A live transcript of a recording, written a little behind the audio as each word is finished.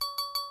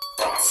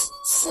Welcome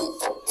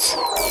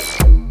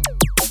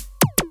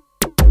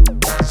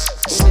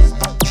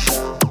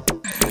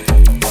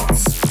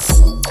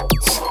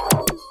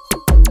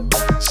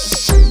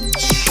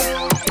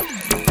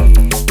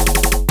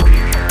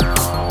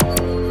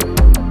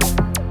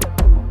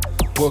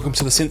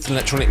to the Synth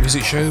Electronic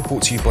Music Show,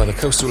 brought to you by the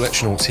Coastal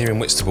Electronauts here in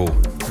Whitstable.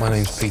 My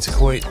name's Peter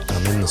Coyte, and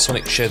I'm in the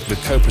Sonic Shed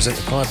with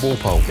co-presenter Clive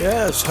Walpole.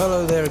 Yes,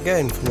 hello there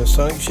again from the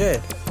Sonic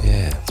Shed.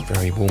 Yeah, it's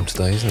very warm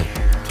today, isn't it?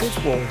 It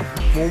is warm.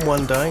 Warm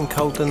one day and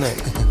cold the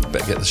next.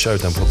 Better get the show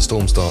done before the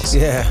storm starts.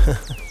 Yeah.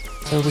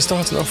 So we're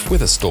starting off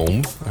with a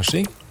storm,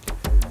 actually.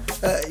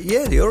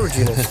 Yeah, the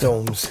origin of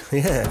storms.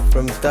 Yeah,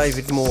 from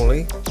David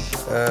Morley.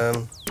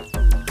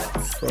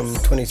 From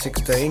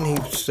 2016,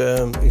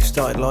 he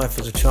started life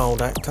as a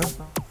child actor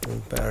in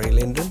Barry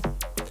Lyndon,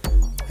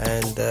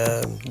 and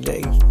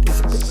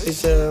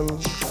he's a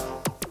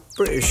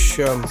British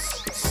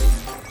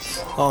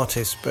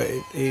artist, but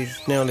he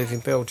now lives in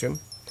Belgium.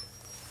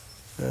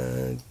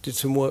 Did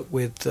some work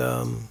with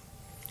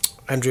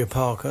Andrea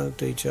Parker,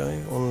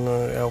 DJ, on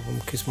the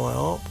album Kiss My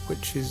Harp,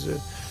 which is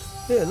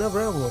another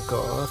album I've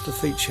got. I'll have to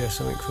feature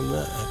something from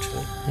that,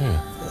 actually.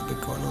 Yeah. That'd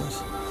be quite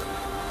nice.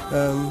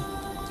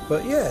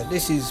 But yeah,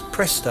 this is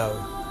Presto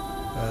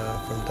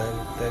from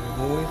David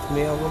Morley from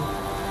the album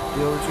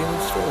The Origin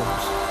of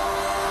Storms.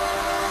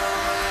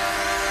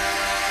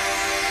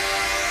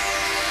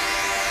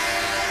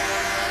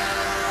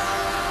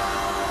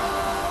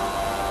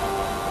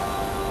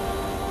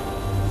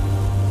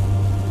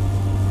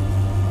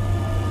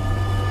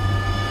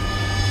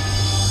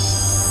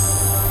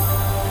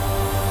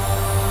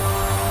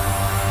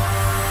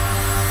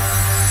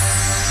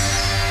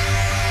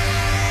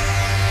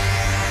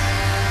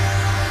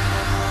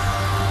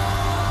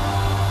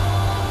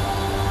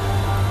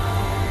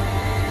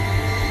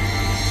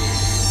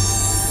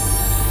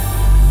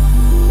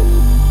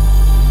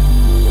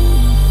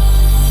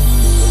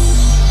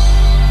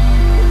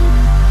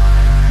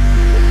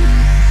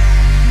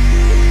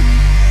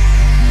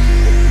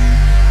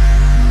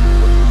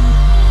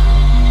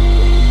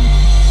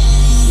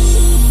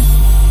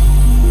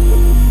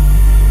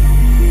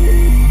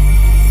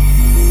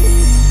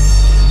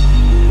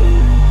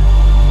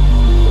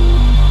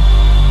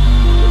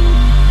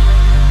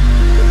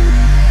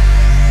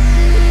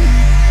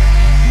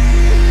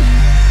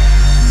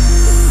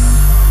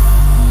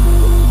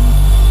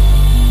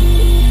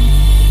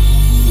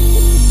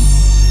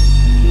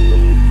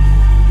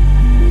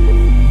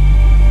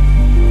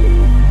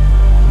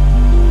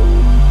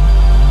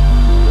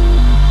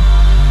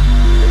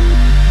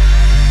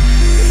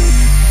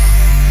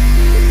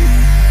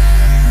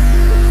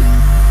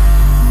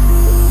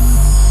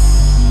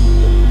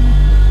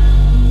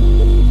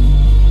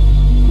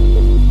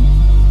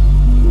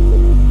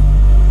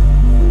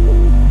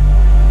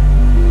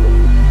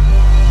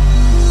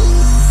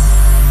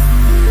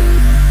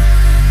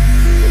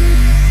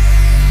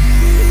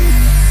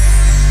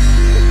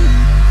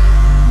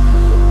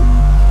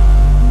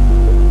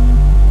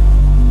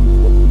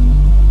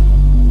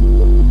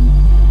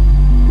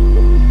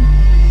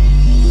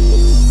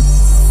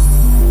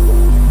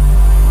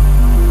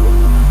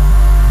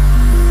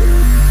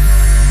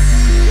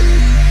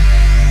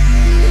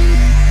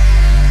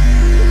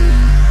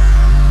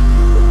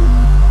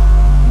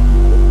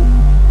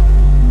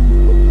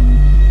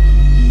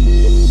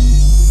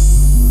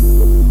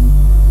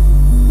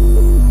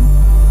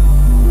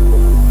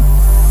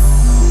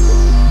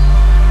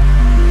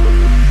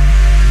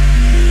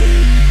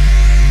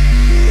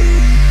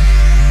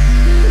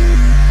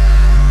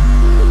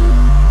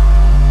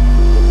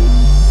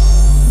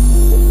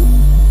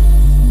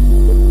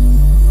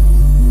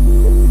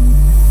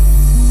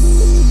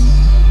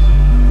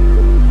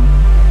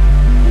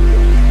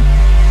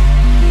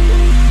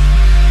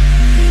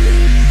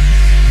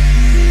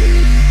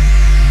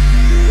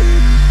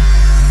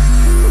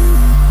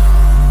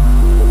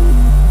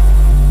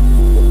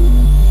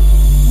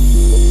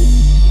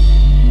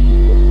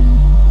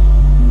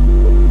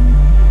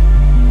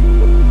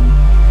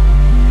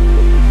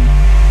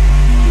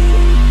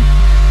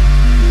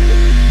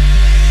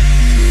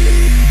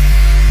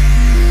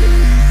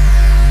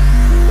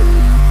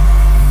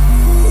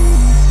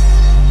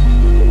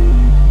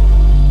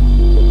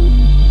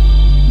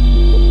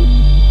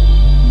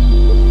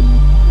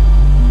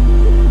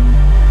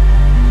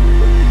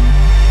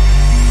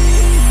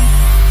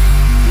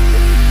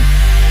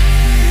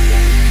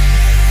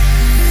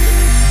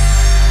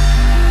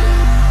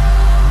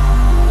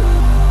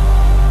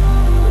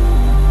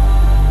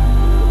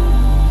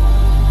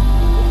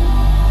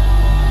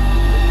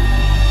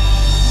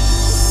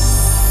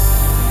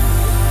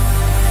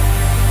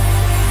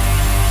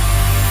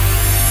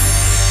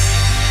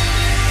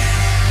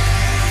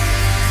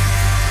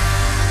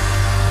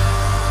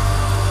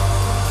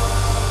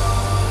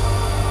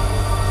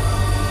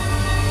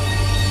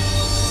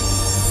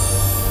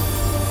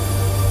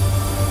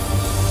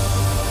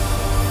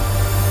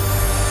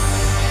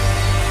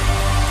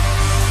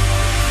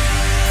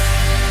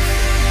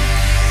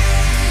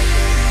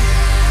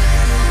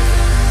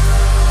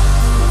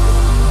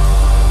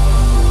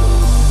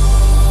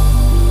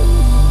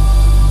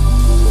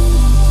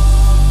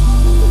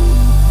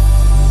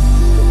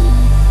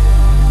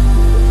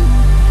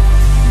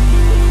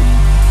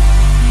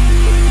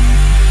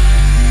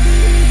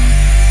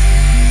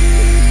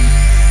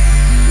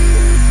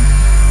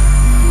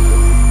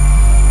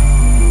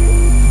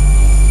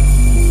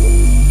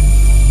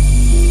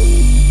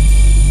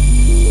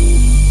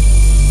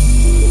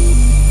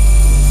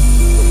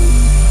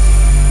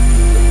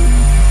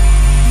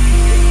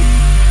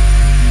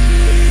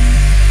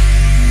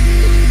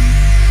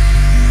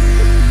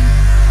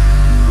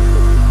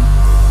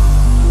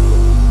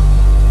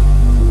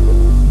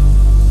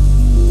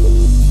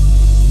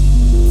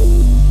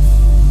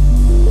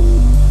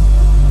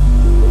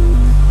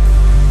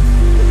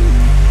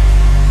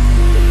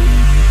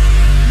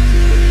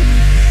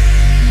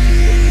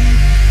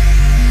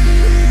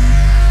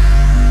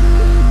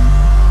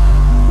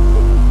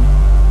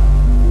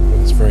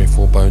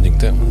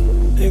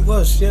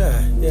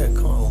 yeah,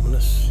 quite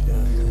ominous. Yeah,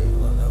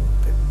 like that, a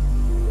bit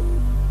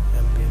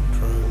ambient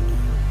drone.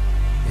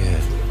 Yeah.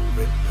 Sort of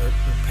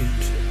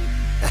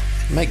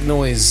repeat. Make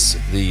Noise,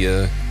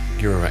 the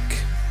Eurorack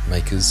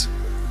makers,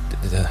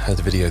 had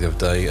a video the other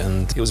day,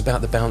 and it was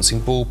about the bouncing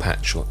ball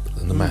patch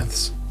and the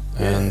maths.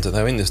 And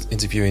they were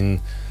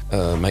interviewing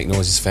Make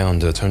Noise's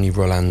founder, Tony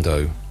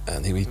Rolando,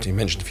 and he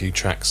mentioned a few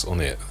tracks on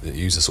it that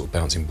use a sort of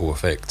bouncing ball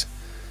effect.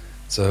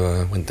 So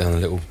I went down a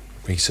little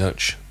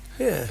research.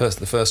 Yeah.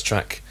 The first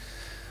track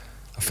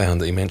I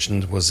found that he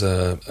mentioned was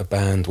a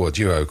band, or a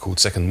duo, called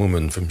Second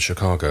Woman from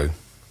Chicago.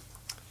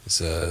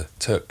 It's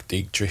Turk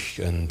Dietrich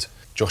and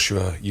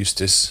Joshua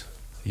Eustace.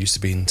 Used to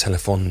be in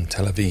Telefon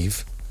Tel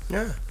Aviv.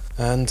 Yeah.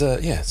 And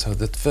so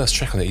the first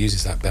track on it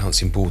uses that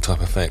bouncing ball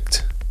type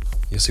effect.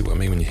 You'll see what I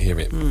mean when you hear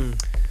it.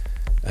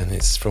 And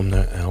it's from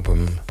their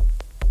album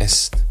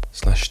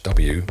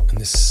S/W, and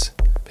this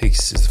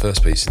piece is the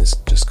first piece, and it's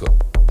just got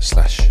a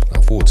slash,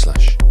 like forward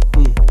slash,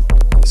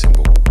 the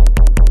symbol.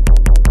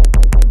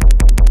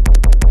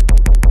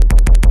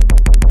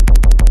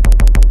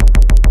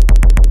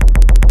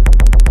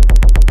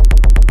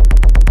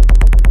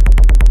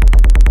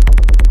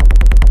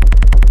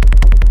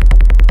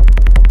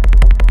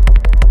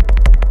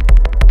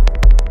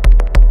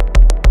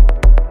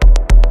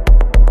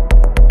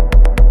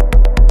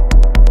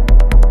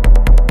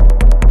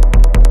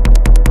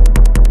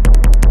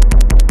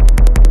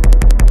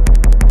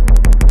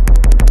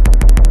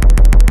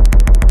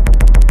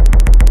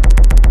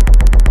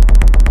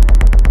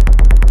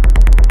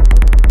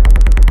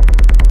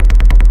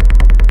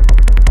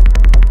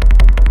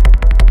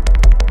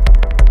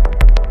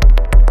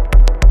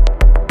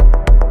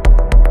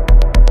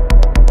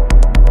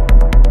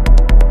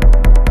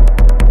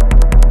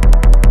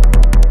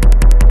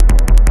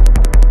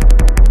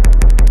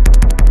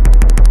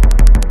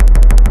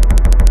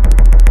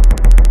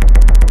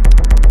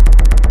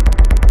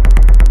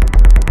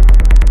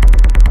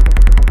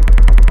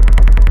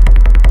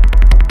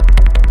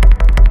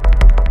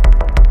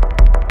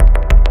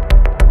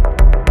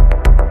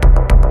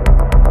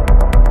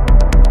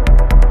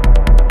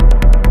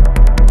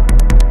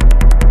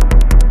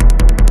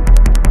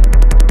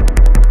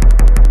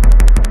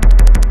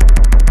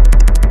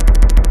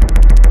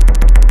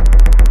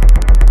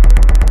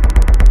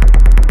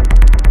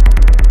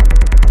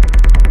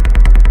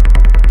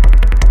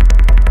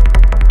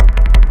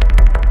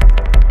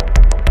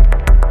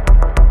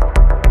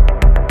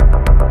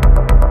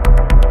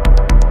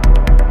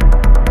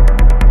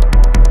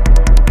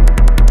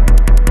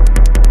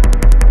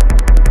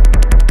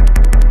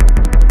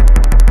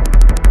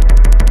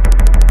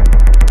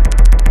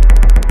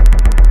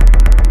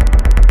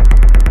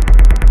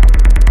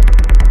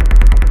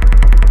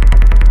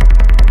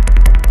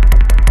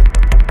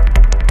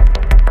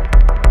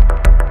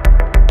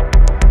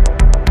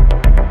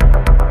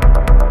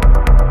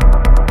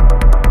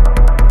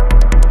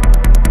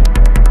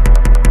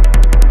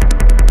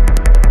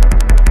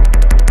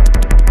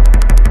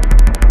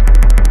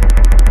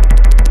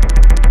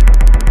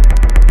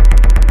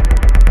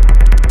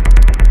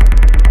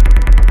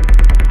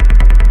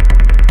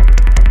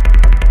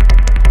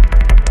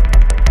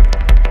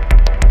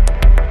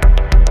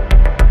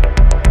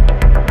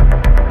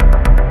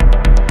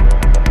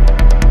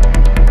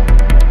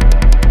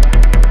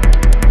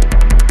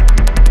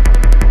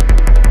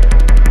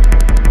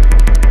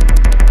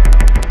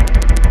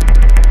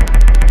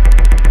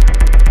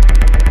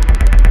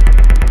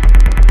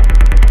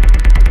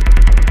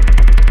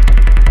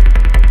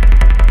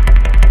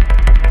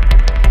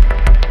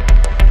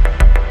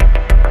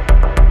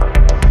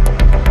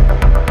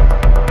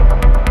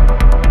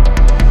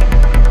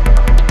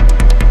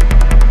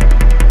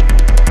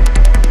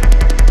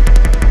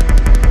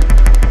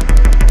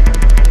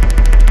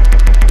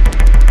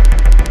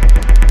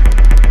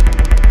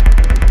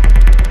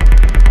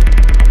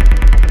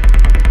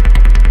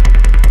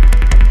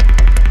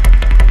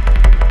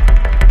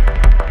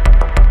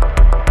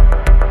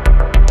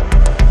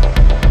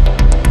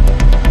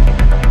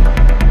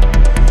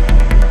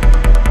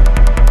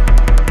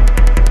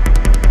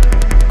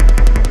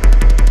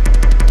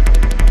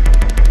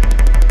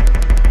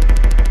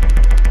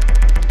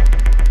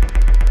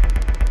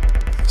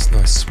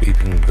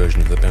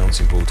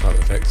 bouncing ball type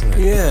effect, isn't it?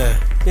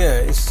 Yeah,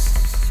 it's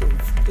sort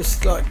of,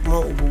 it's like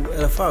multiple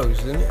LFOs,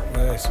 isn't it?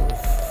 Where sort of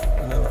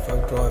an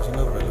LFO drives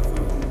another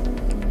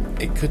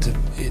LFO.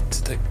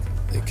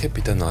 It could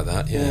be done like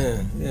that.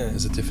 Yeah.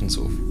 There's a different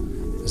sort of,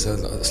 there's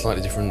a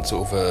slightly different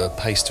sort of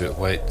pace to it,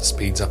 where it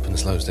speeds up and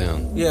slows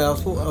down. Yeah,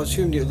 I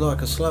assumed it was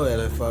like a slow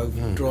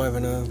LFO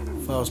driving a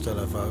fast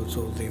LFO,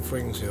 sort of the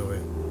frequency of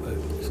it.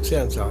 It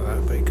sounds like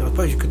that, but I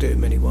suppose you could do it in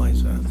many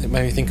ways. It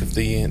made me think of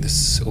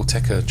this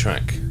Auterchre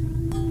track,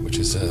 which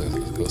has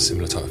got a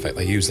similar type of effect.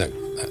 They use that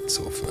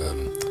sort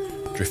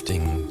of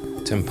drifting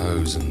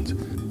tempos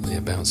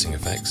and bouncing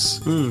effects.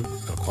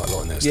 Got quite a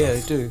lot in their stuff. Yeah,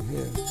 they do.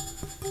 Yeah.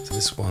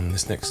 So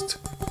this next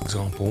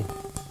example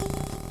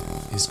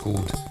is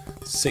called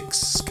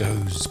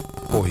Scose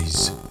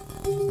Poise,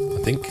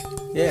 I think.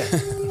 Yeah,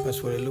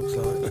 that's what it looks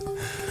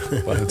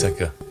like. By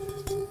Auterchre.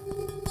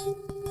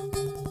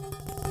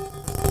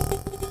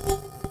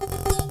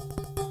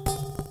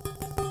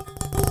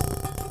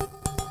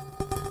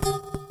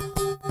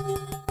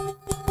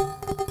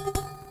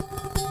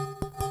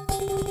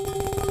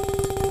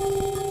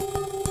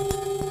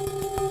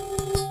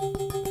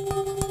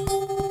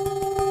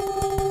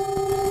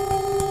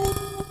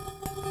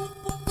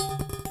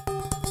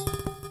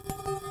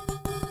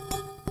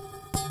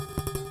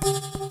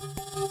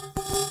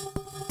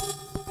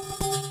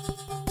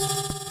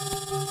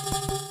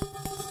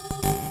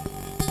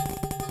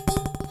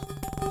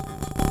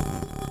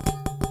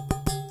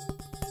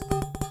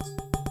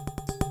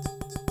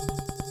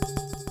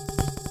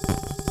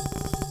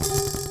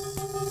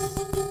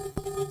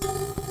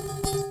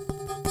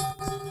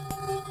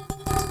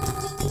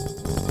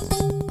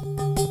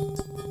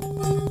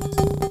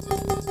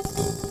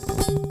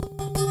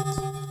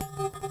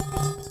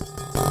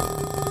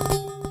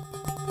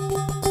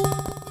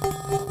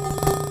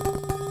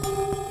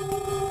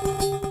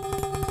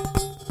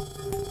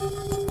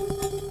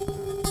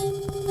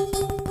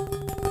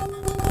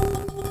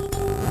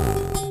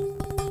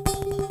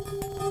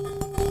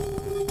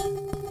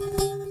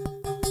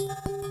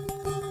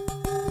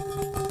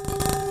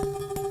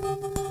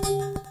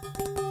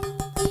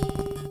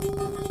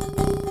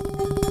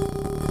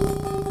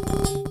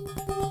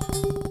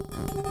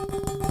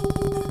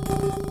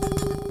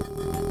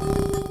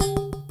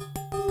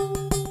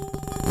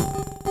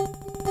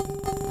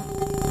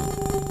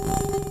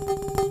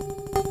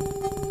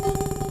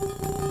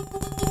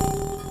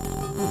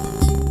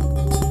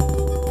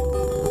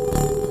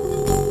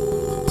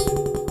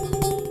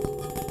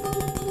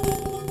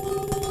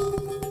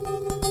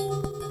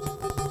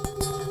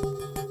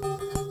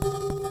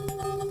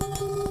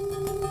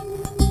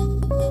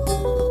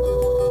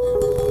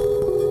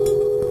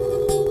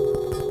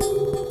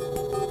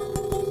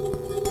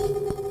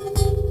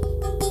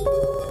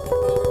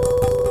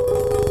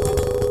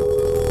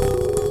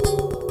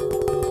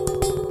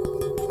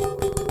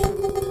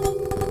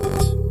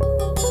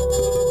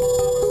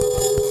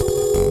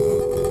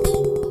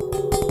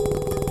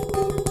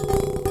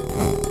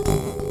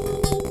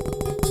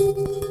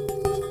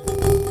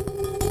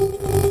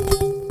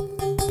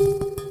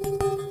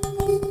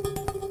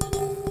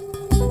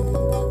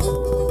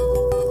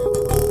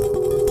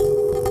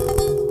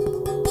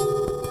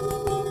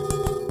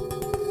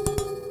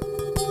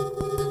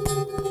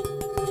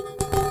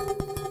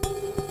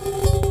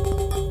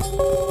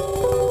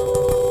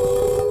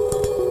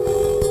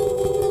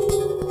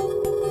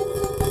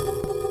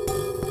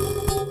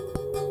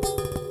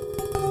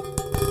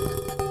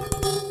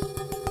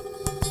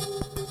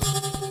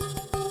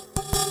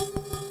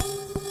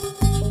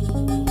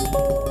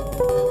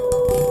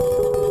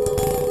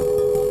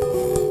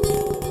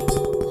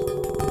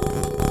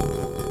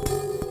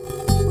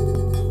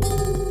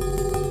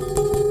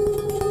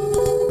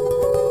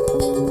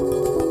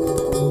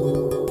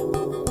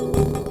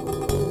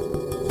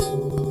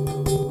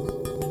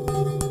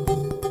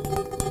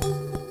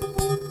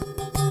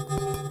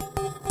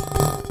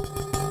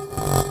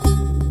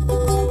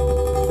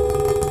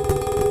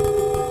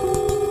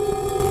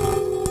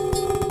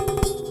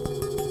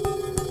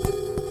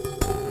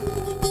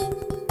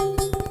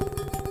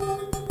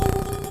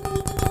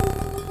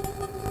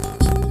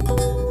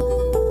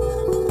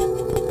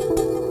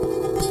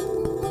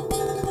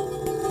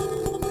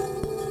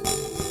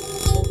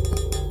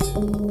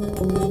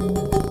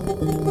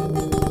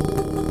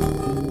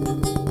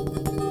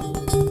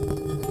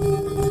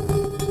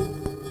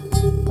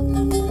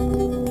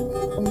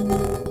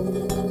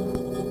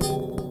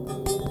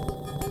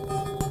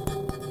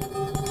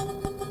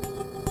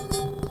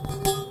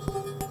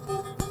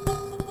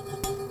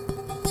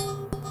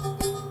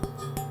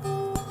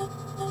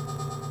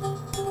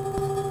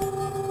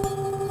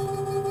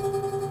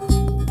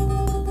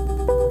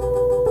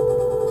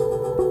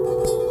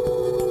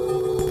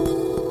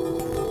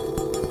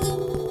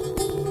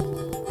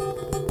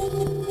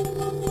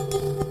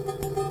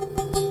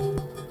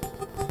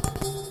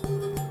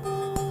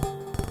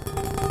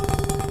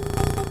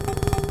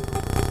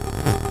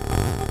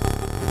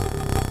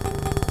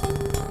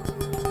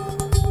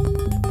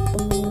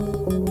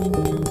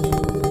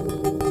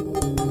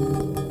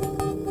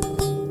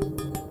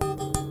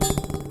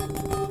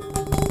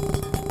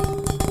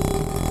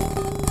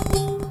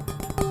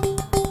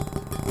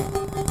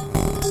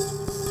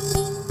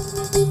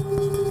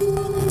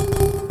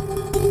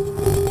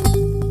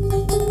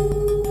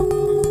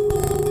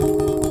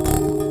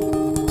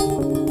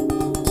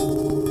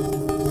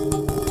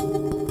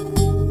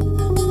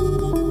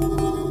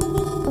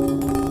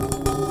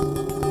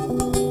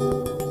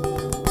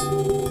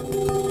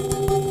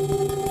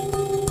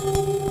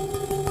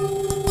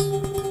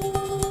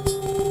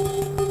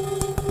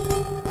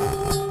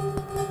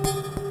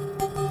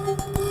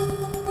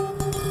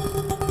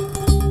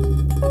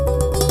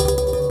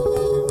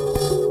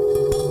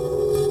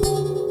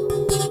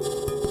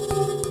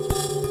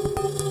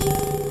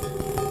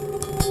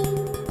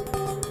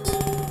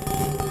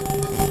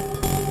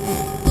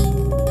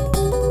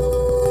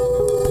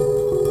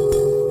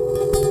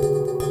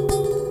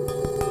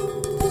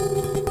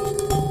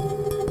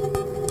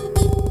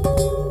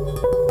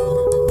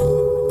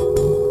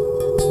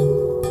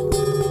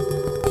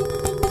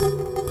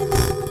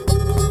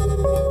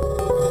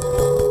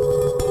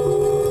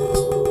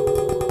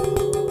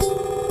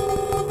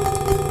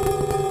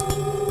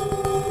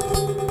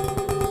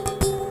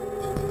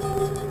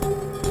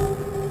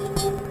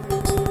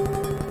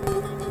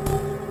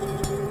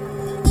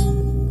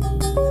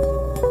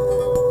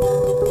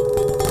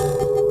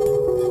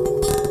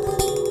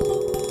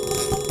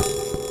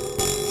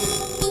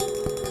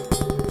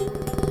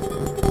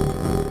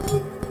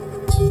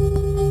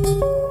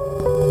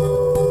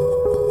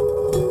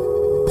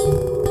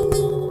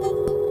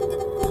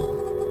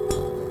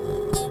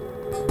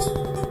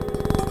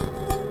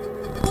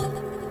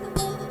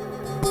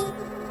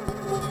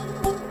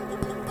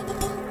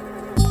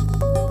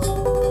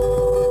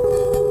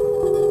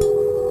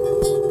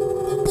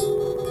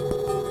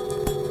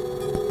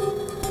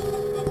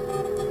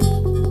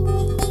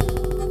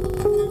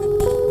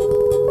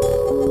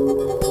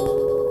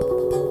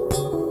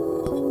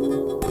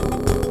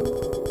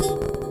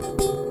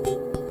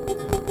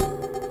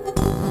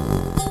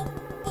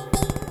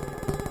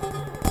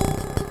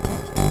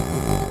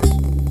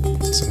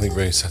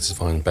 something very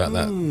satisfying about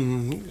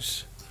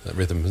that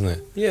rhythm, isn't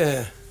it?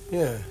 Yeah.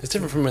 It's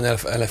different from an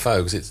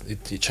LFO because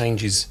it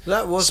changes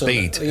That wasn't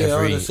speed Yeah,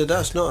 every. so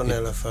that's not an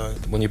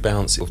LFO. When you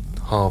bounce, it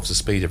halves the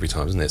speed every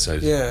time, isn't it? So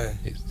Yeah.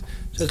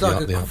 So it's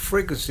like a up.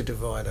 frequency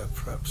divider,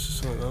 perhaps, or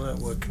something like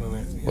that, working on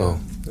it. Yeah.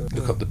 Well,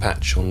 look up the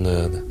patch on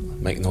the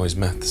Make Noise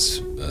Maths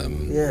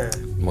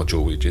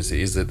module, which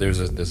is that there's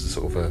a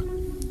sort of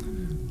a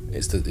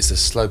it's the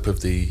slope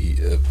of the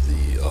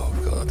oh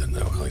god, I don't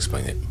know, I can't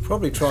explain it.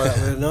 Probably try that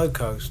with a no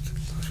coast.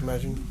 I should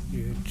imagine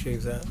you could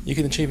achieve that. You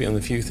can achieve it on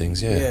a few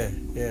things, yeah.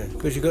 Yeah,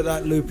 because you've got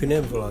that looping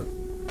envelope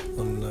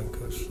on the no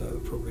coast,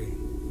 so probably.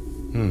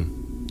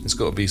 It's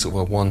got to be sort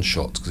of a one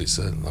shot because it's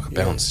like a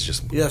bounce. It's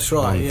just that's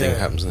right. one thing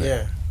happens, isn't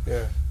it?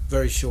 Yeah.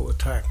 Very short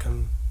attack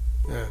and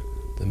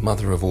The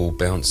mother of all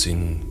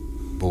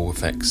bouncing ball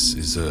effects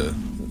is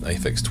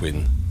Aphex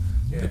twin,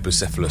 the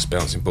Bucephalus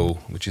bouncing ball,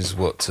 which is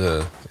what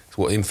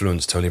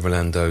influenced Tony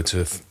Rolando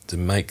to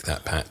make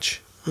that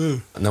patch.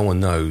 No one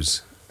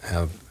knows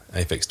how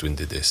Aphex twin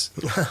did this.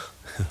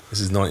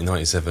 This is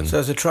 1997. So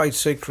it's a trade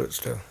secret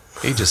still.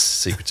 He's just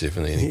secretive,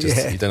 isn't he?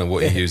 And you don't know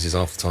what he uses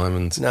half the time,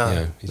 and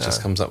he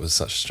just comes up with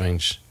such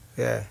strange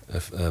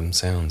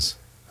sounds,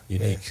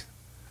 unique.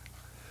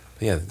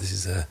 But this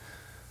is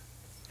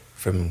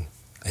from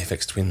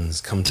Aphex Twins,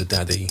 Come to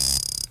Daddy,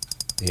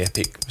 the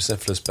epic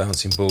Bucephalus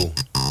bouncing ball.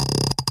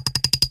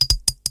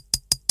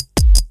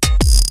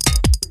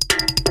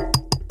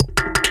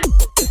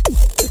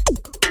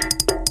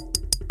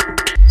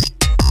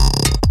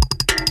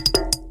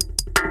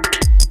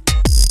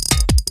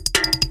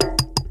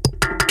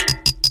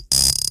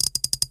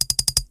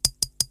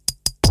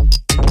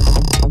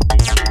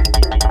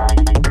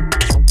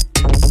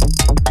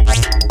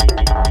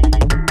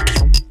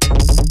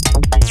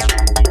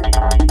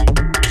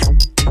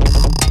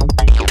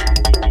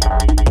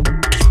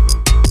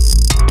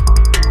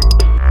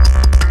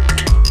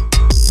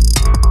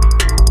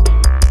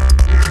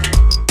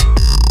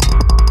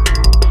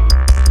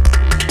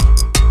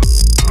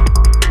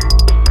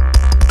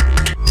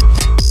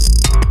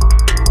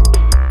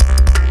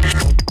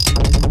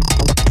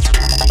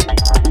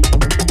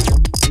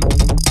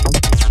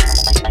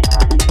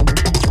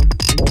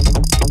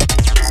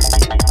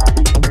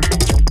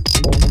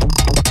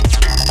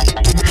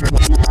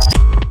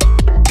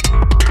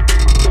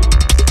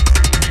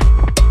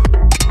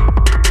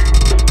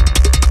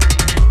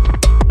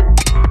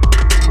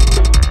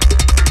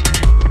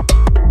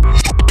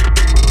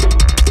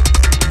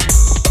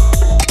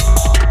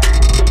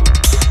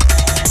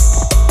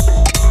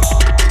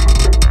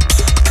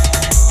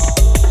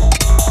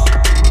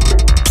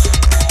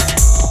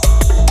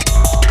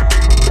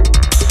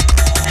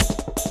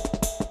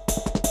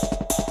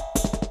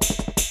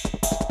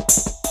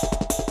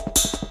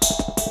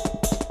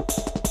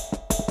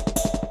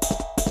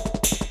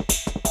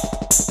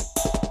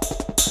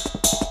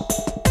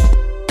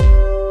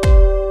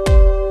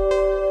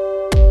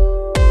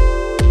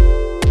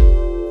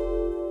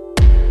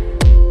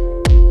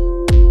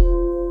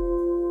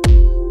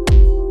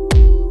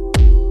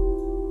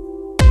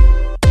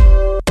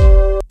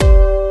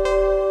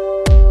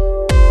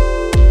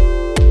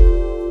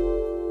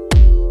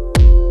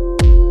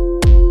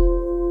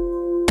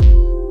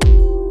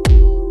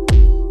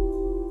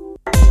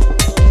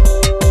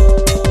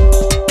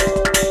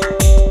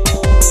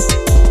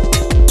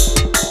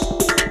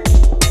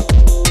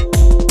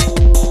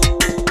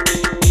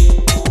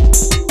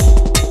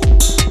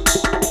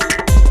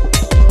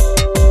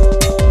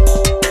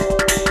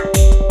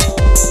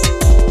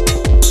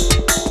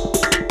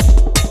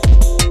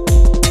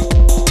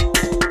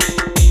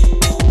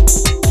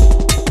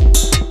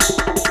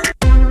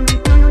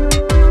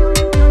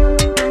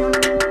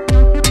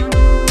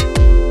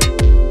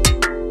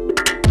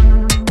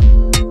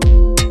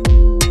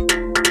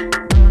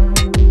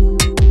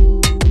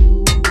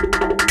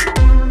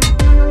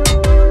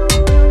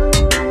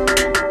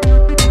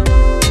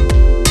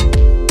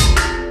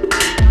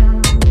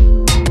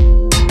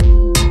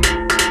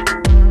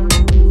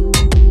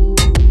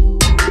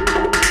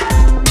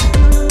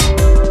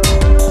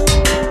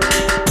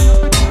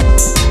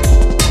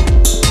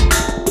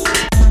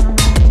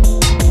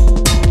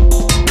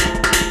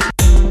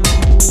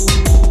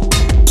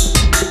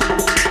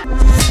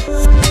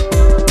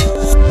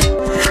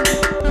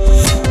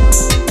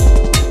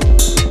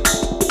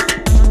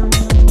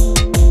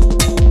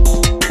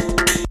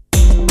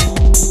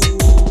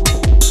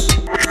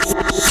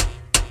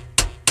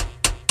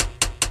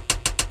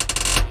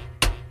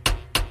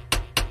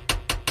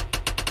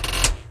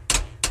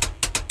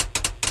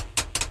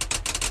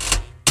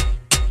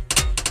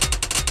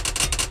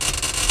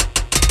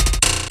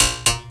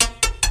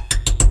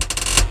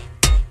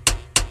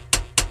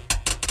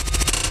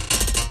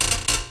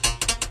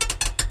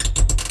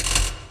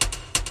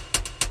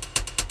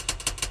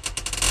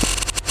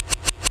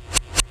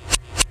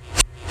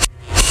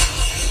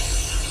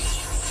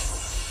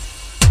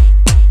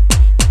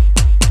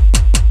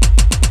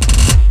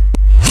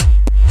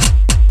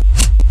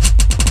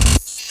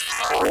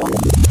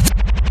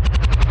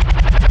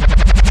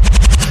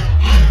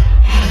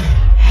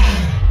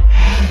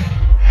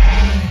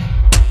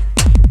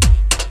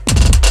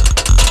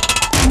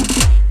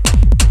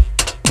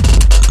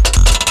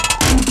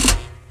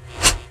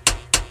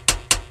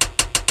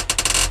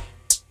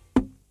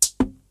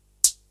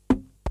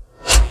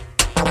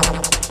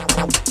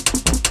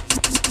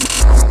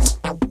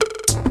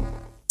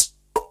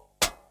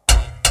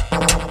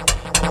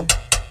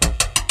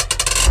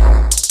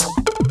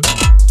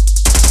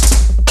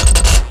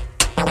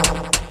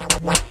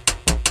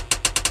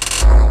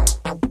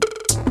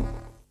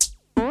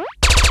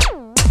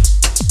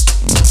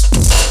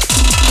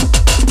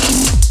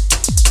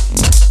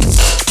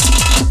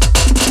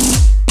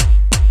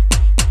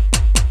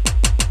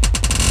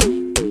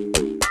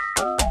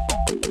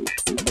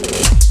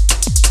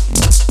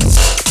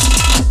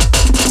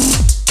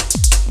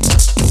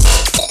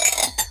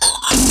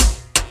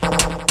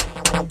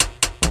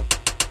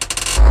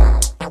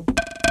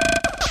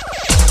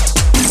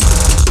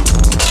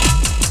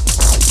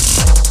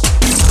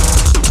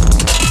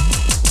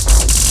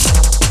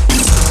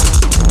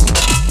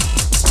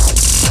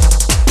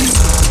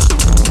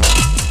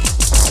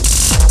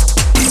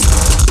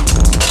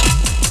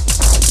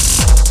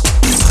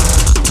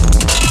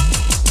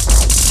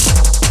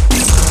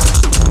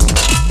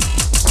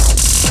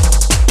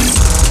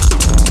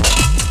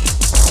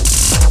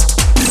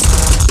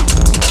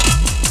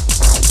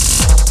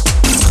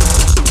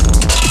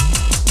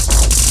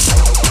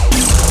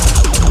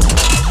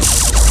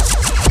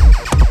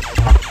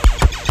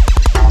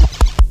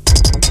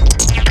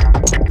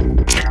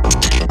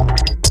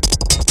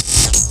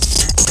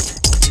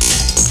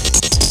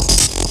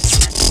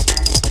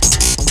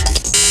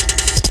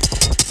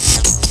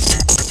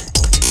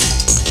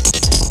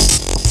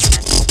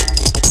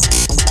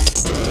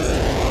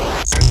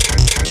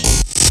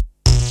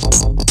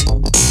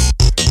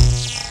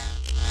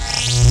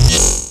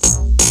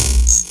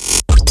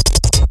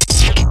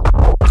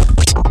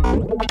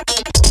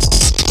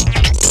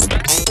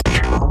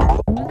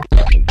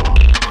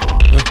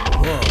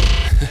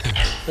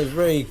 There's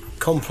very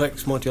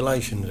complex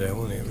modulation there,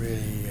 wasn't it?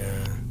 Really.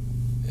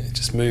 It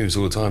just moves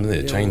all the time, doesn't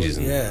it? It changes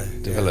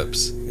and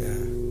develops. Yeah.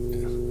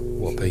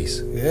 What a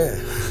piece. Yeah.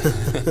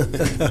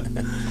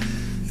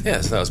 Yeah,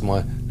 so that was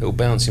my little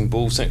bouncing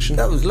ball section.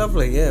 That was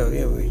lovely. Yeah.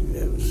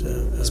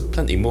 There's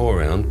plenty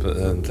more around,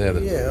 but they're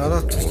the. Yeah, I'll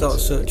have to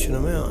start searching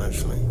them out.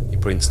 Actually. You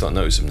probably start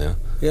noticing them now.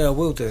 Yeah, I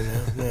will do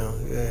now.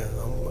 Yeah,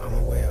 I'm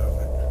aware of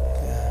it.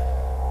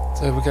 Yeah.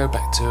 So we go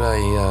back to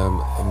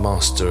a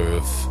master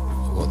of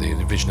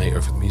the originator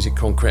of music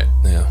concrete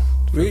now.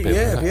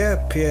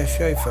 Pierre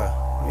Schaeffer.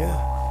 Yeah,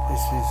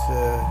 this is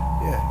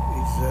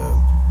he's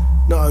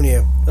not only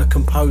a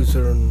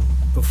composer and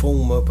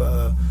performer,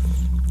 but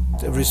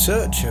a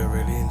researcher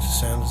really into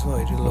sound as well.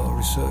 He did a lot of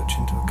research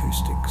into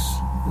acoustics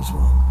as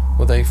well.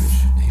 Well,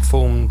 he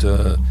formed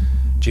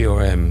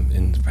GRM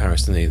in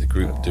Paris, didn't he? The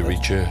group de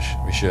recherche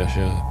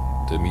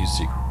de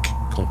musique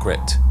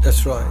concrète.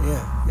 That's right.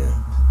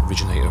 Yeah.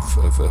 Originator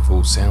of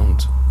all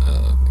sound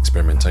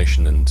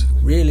experimentation and.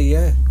 Really,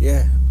 yeah.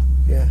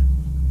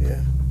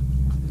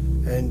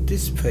 And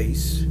this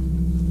piece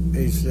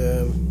is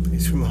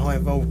from High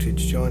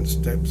Voltage, Giant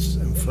Steps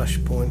and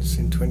Flashpoints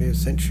in 20th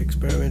Century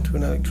Experimental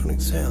and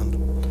Electronic Sound.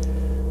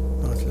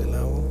 Nice little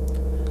album.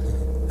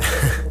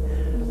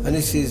 And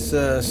this is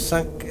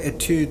Cinq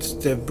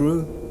Études de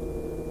Bruits,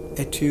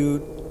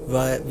 Étude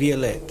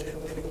Violette.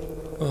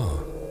 Oh.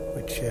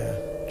 Which.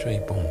 Très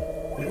bon.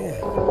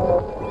 Yeah.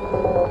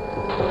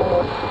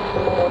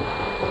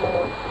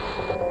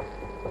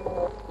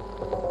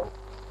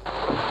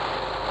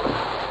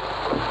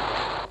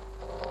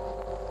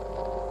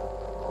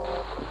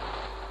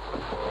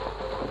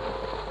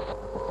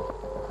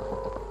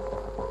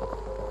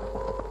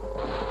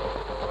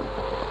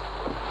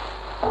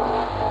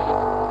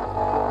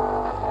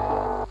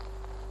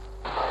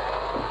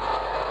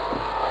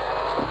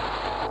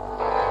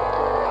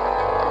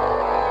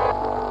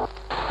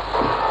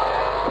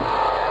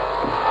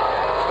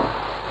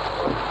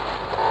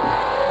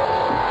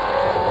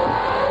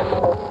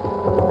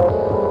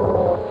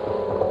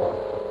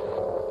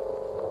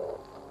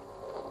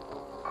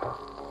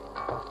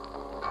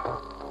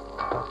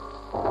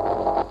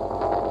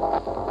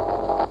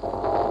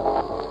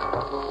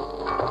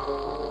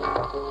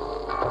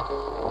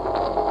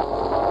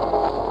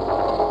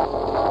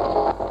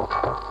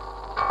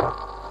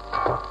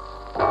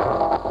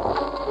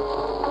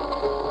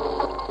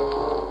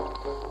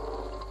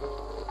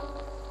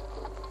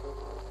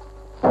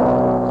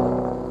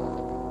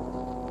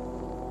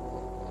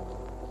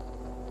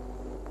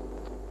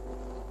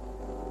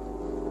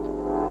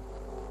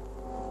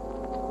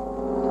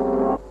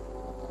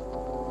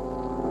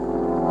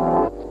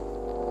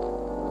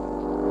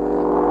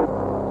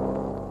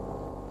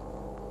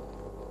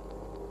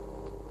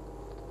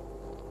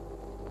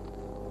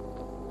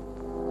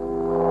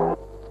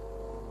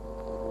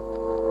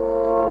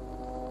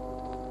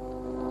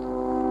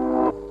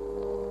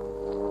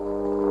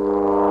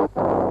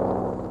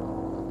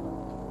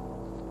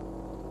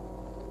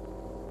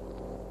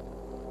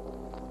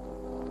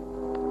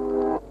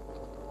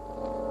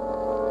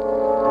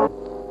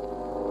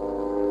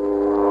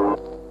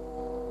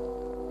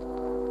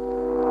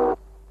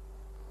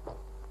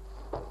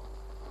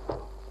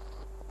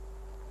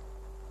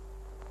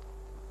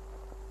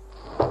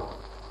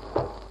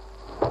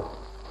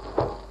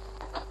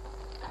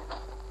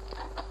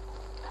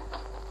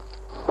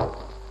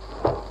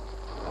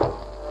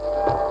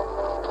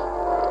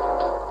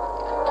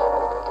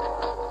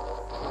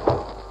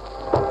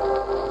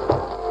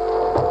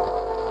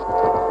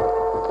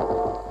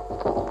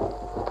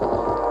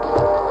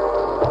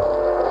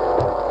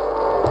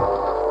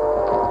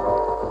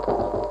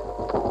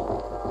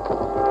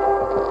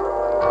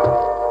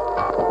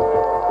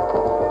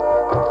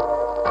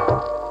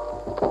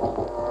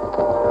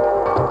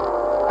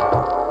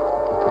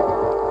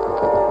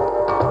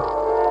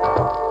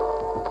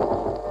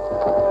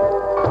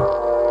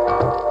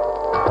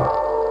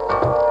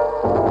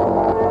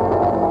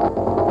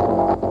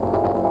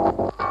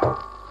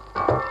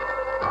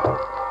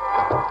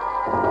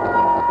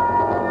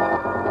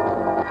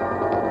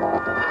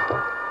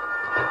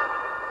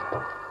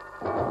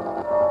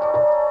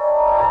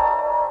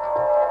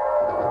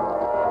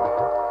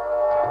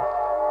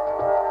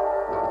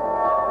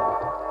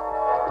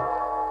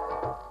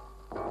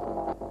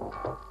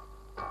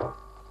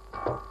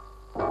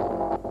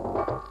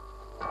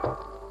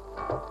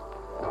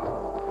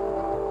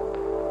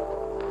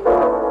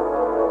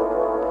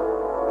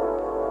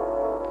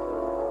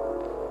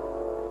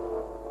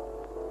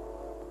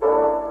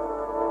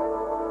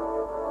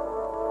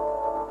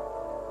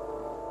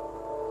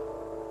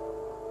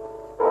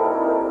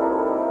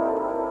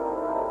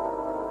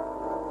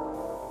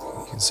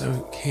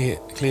 So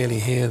clearly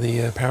hear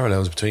the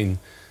parallels between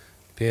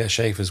Pierre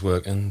Schaeffer's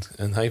work and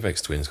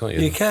Aphex Twins, can't you?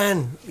 You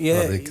can,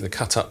 yeah. Like the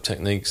cut-up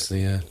techniques,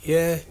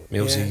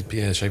 obviously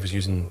Pierre Schaeffer's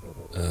using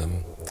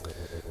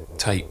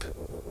tape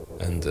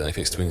and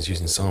Aphex Twins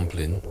using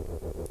sampling.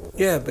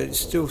 Yeah, but it's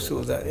still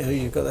sort of that,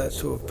 you've got that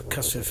sort of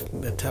percussive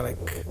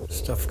metallic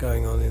stuff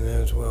going on in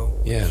there as well.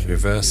 Yeah,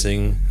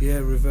 reversing. Yeah,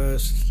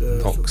 reversed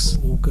knocks. sort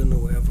of organ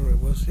or whatever it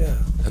was,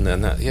 yeah. And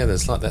then that,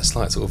 there's like that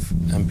slight sort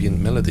of ambient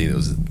melody that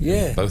was in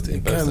both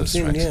those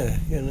tracks.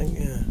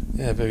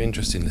 Yeah, very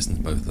interesting listening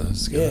to both of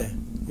those together.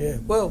 Yeah.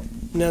 Well,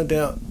 no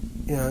doubt,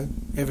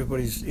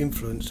 everybody's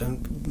influenced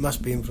and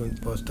must be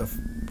influenced by stuff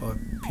by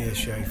Pierre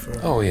Schaeffer.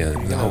 Oh yeah,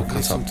 the whole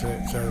cut up. To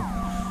it, so,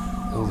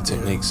 all the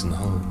techniques and the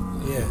whole,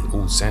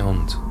 all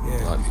sound,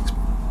 like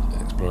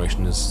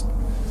exploration has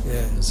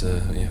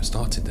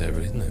started there,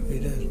 really, isn't it?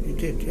 It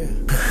did, yeah.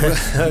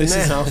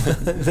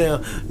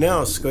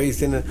 now I've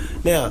squeezed in.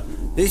 Now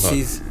this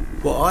is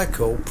what I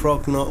call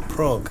prog not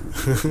prog,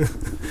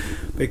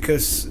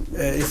 because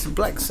it's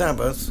Black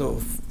Sabbath, sort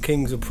of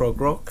kings of prog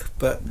rock,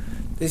 but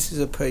this is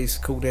a piece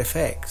called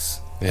Aphex,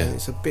 and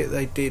it's a bit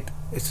they did.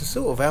 It's a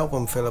sort of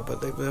album filler,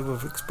 but they were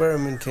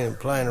experimenting and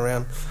playing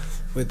around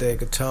with their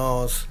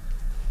guitars,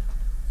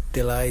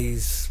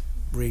 delays,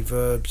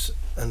 reverbs,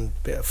 and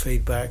bit of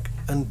feedback,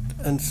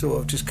 and sort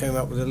of just came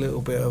up with a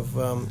little bit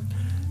of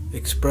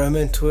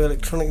experimental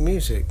electronic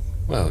music,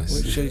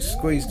 which they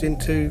squeezed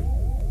into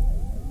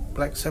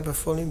Black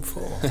Sabbath Volume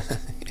 4.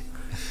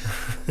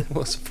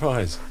 What a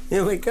surprise.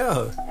 Here we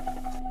go.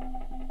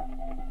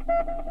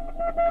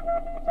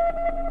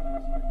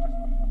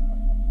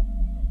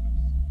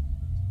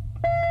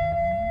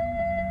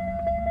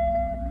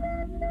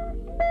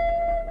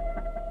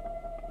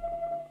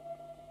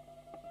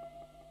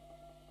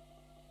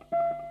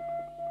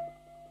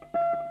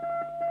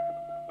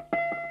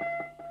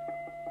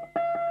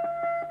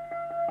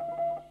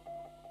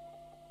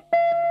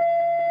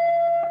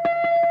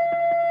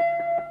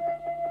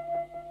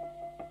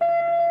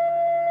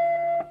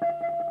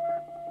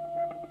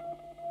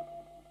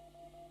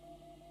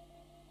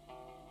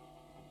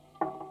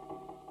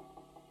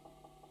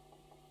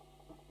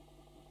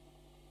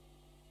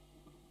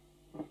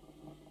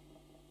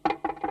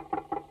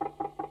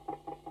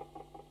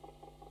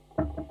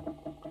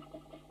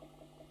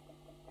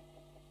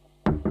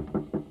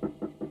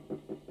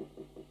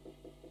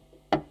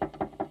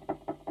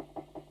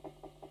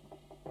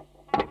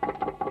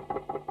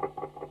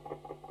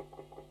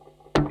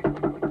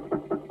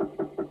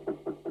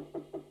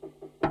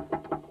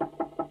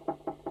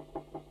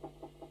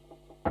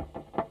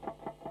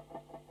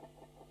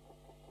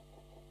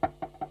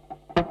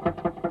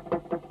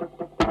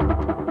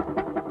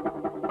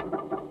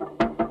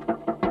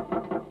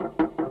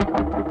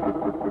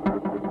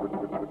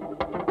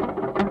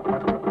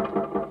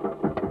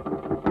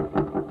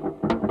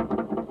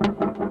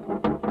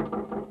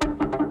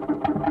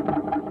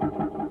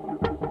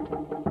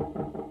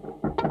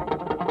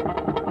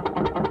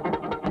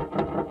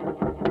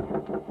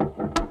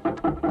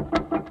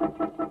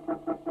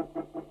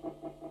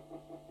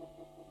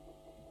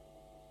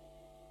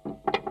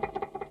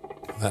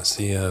 That's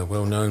the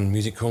well-known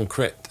music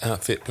concrete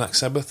outfit Black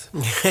Sabbath.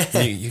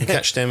 You can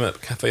catch them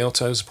at Cafe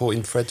Otto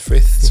supporting Fred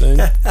Frith soon.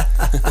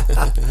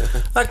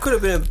 That could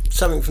have been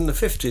something from the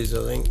 50s,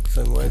 I think,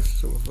 some ways,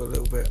 sort of a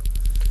little bit.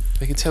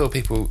 You can tell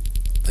people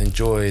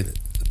enjoy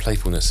the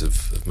playfulness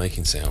of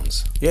making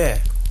sounds. Yeah.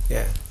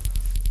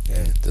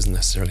 It doesn't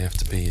necessarily have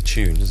to be a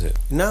tune, does it?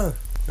 No.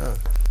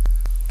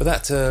 But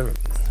that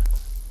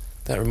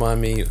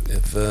reminded me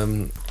of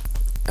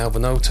alva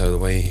noto, the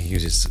way he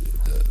uses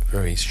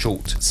very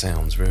short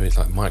sounds, very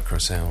like micro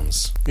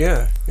sounds.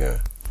 Yeah.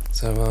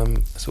 So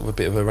sort of a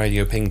bit of a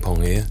radio ping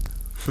pong here.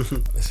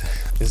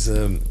 This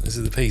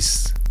is the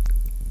piece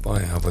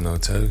by alva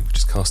noto, which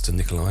is cast to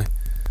Nikolai,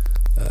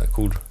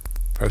 called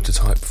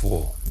Prototype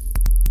 4.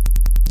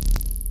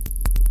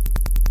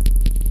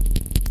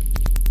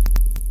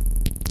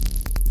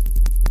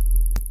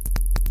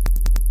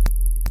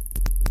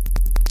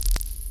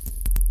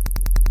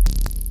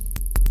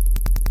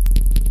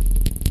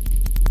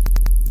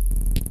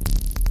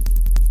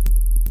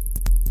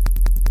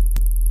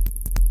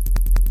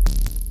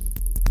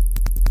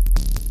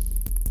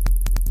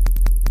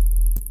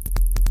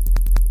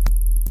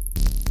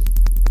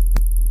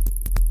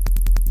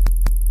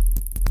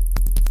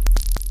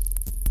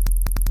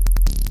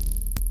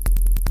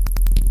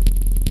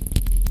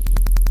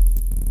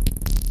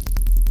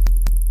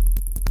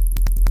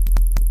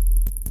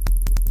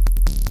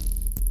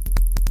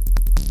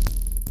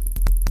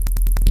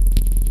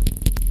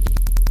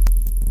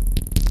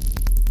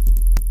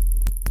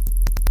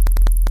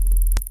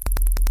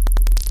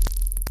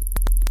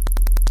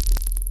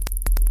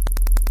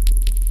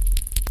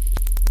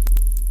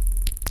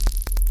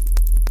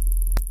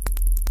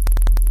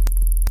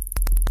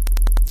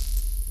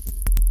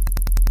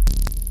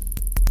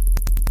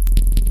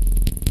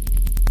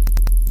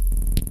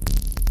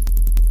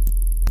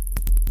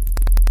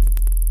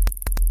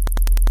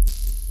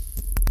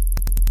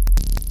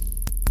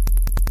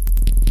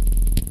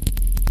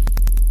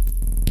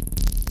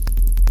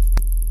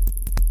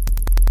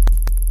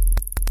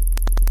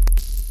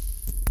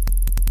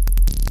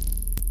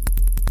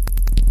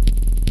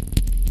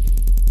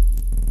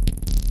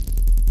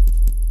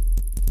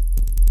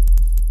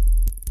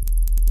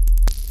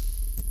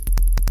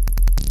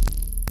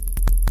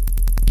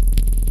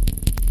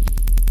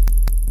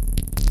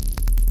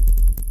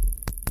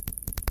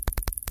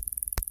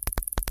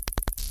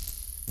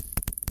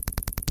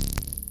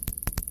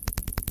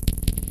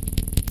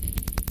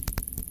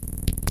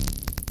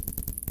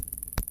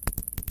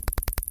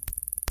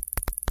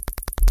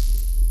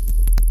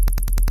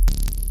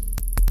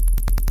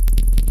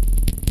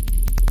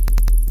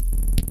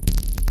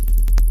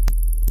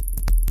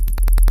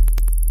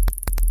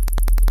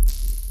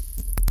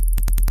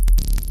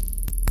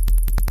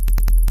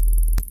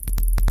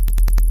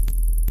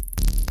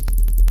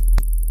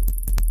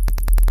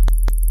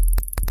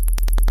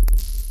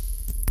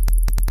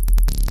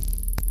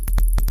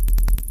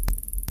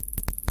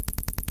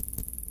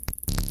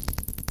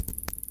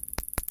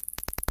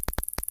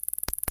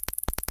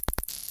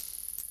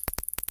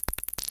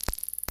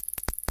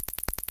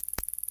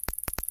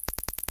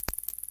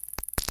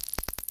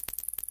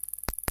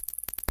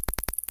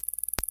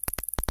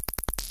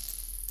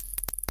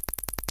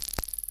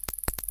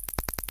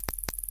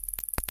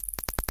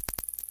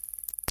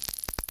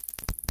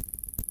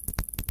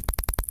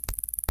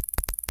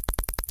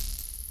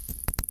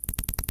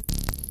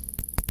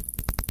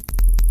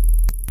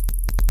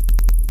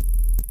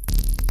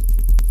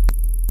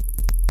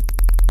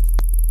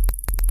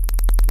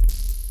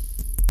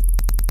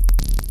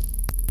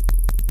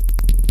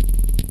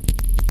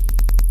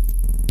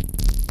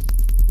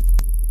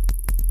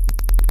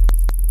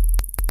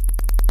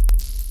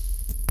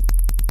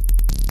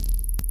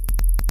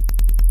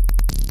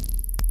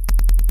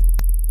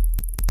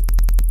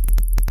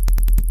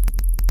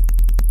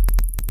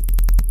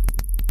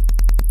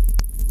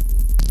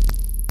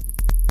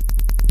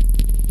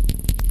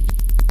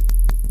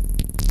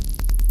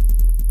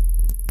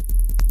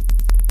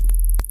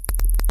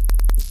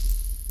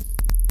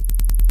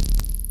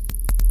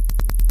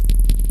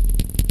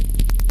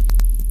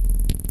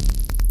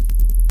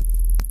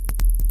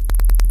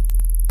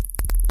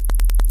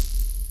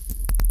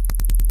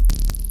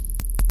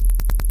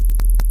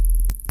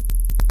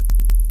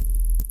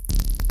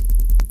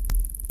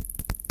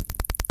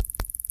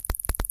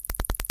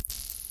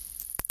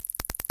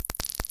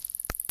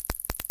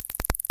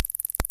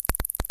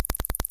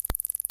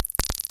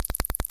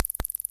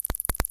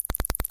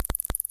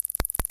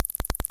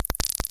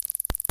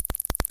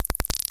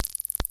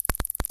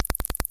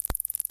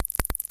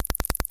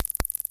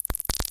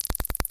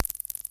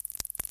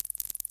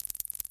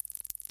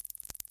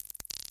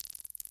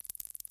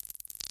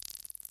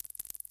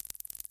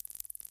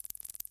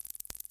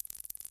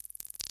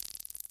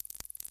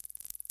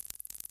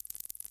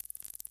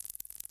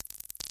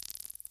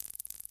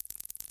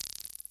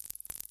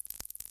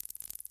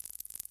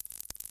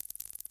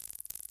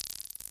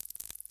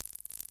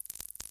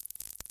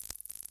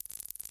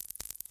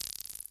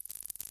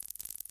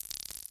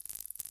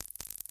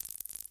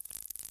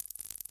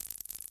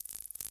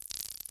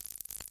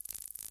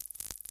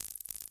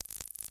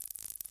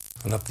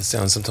 I love the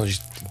sound. Sometimes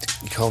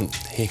you can't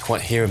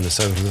quite hear them. They're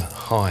so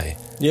high.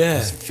 Yeah. You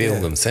just feel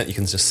them. You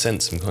can just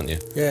sense them, can't you?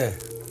 Yeah.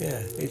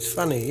 It's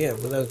funny,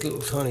 with those little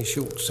tiny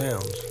short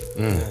sounds.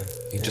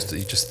 You just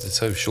they're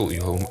so short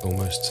you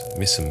almost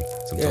miss them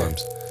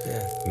sometimes.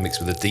 Yeah. Mixed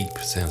with the deep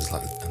sounds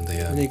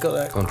and you got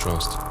that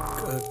contrast.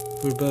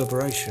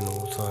 Reverberation all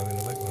the time in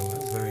the background.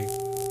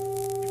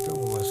 That's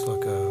almost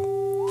like a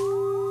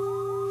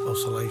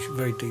oscillation,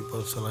 very deep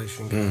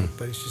oscillation going,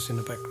 but it's just in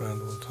the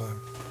background all the time.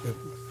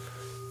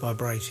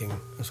 Vibrating.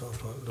 That's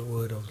what the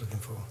word I was looking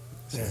for.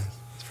 Yeah.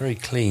 It's very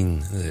clean,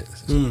 isn't it?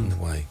 In a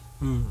way.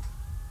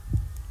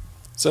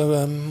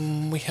 So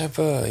we have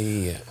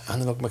a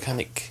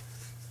AnalogueMechanic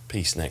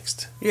piece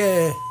next.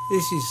 Yeah,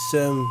 this is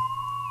a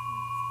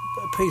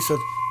piece I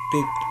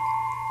did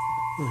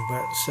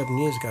about 7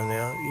 years ago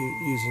now,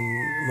 using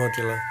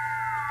modular,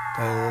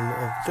 and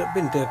I've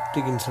been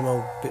digging some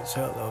old bits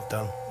out that I've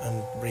done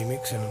and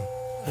remixing them.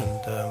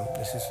 And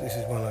this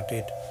is one I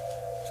did,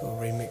 sort of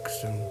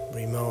remixed and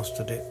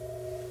remastered it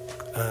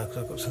because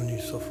I've got some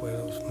new software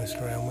that I was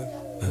messing around with,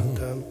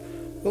 and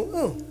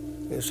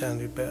it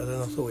sounded better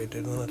than I thought it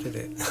did when I did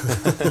it.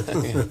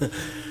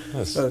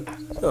 So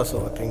I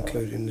thought I'd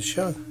include it in the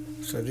show.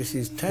 So this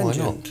is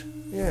Tangent.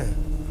 Why not?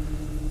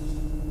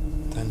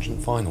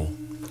 Tangent Final.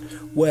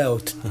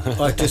 Well,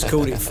 I just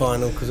called it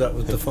Final because that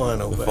was the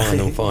final. The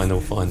final.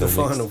 The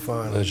final.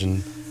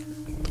 Version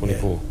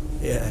 24.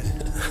 Yeah.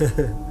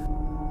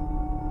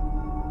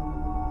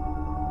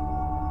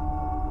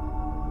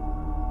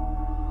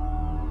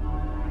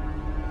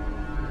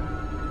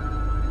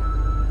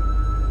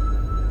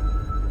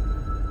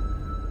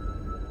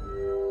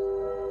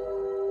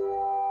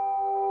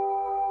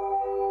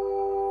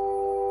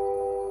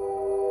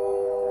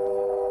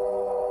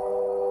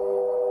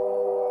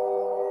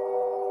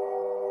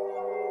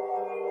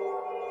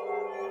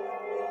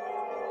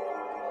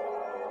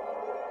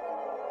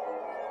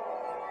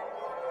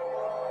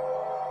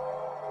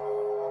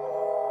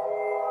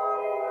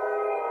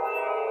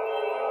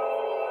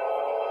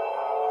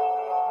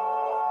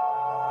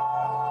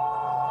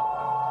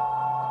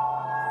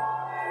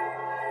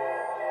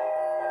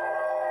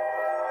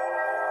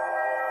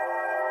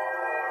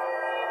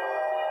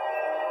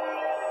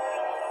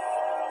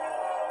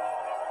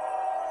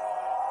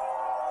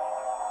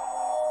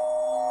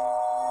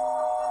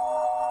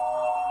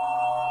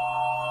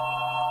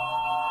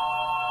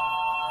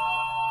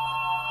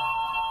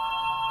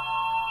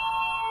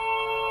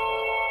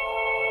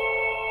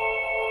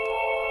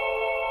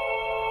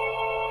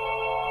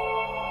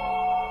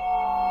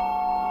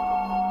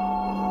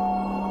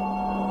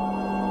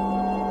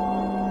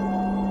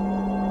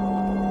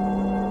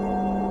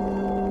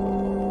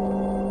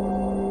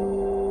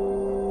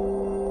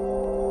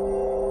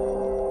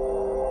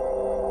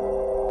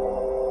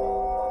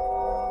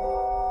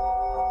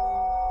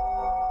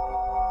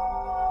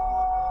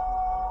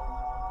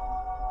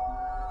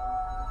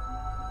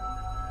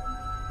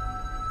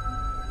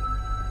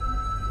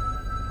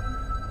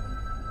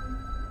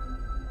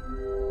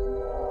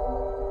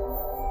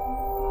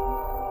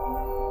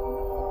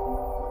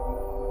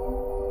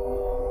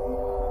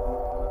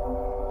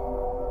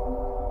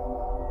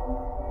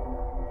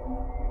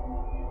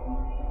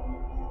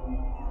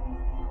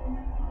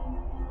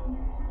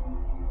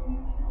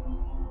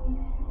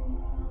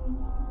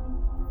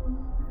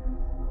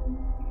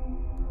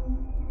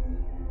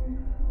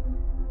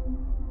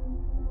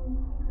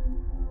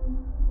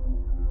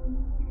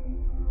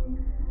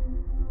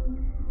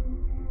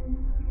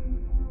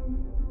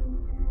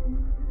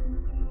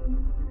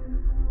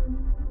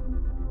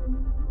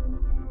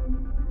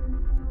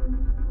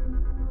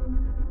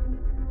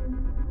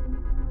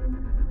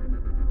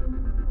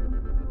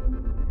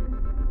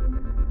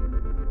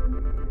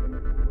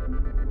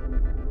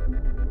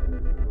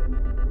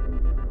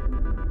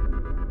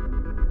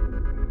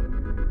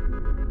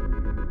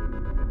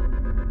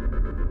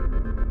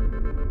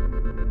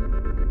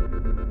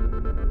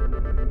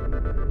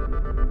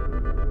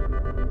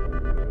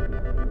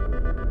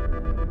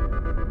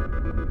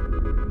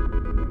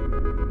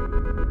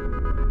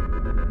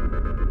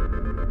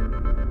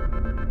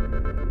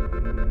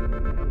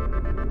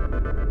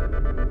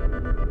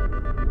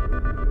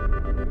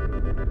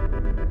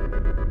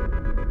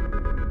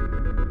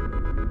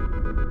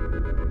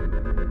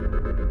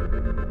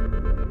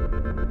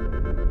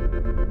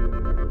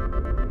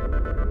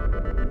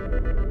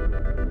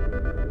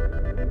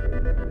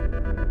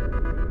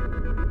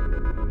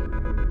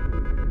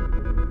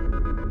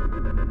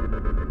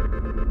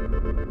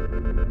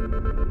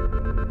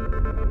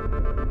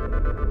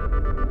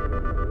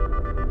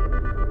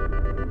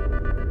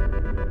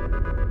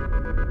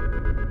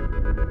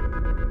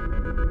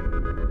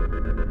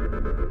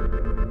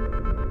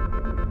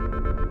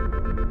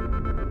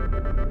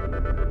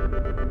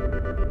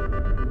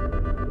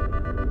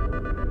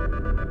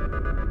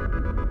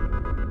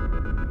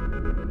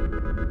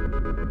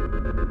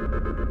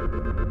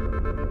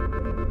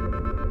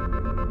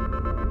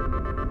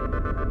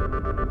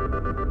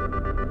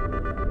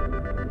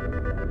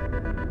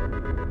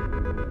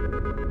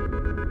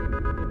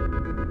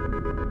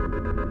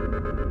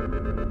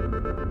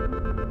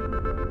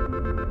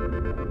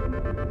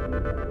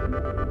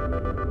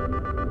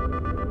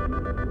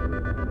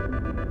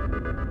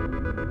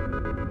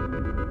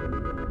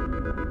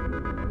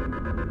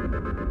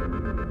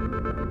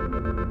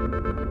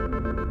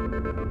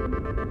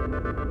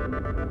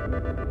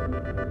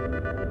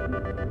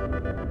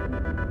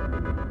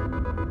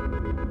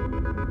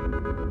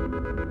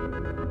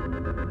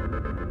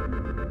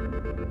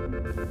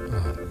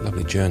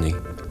 lovely journey.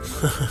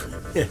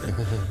 Yeah.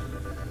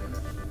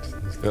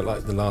 It felt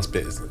like the last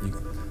bit,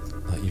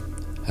 you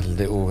had a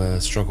little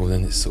struggle,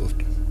 then it's sort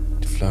of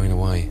flowing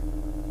away.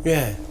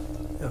 Yeah.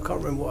 I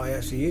can't remember what I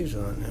actually used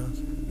on it now.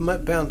 It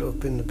might bound to have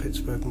been the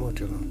Pittsburgh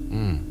modular.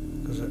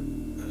 Because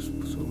that's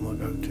sort of my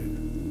go-to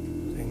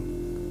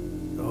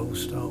thing that I will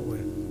start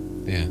with.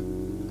 Yeah,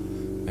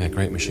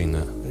 great machine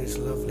that. It's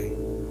lovely.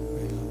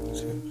 Really lovely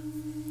too.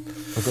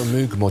 I've got a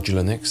Moog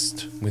modular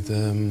next with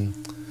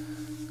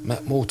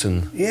Matt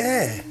Morton.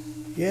 Yeah.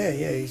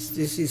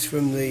 This is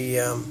from the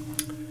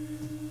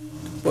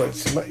well,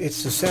 it's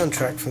the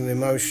soundtrack from the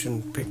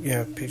motion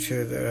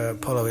picture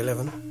Apollo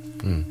 11,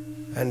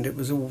 and it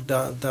was all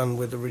done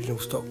with original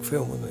stock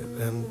film, wasn't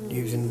it? And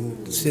using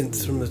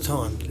synths from the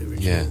time, the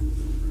original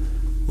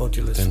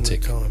modulars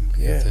authentic, from the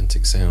time.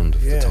 Authentic sound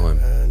of the time,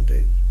 and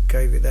it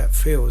gave it that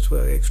feel as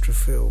well, extra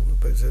feel.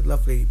 But it's a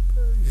lovely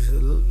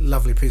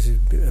piece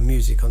of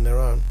music on their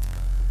own.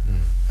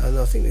 And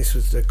I think this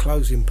was the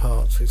closing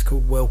part, so it's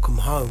called Welcome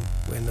Home,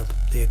 when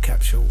the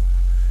capsule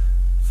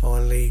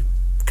finally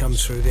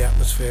comes through the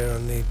atmosphere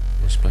and the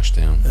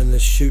splashdown, and the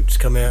chutes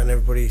come out and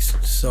everybody's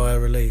sigh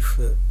of relief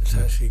that it's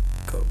actually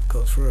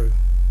got through.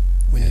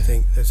 When you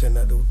think they sent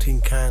that little tin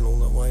can all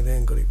that way there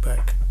and got it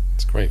back.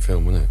 It's a great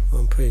film, wasn't it?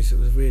 One piece, it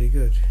was really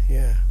good,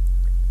 yeah.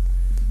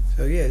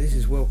 So yeah, this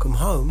is Welcome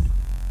Home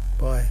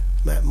by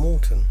Matt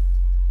Morton.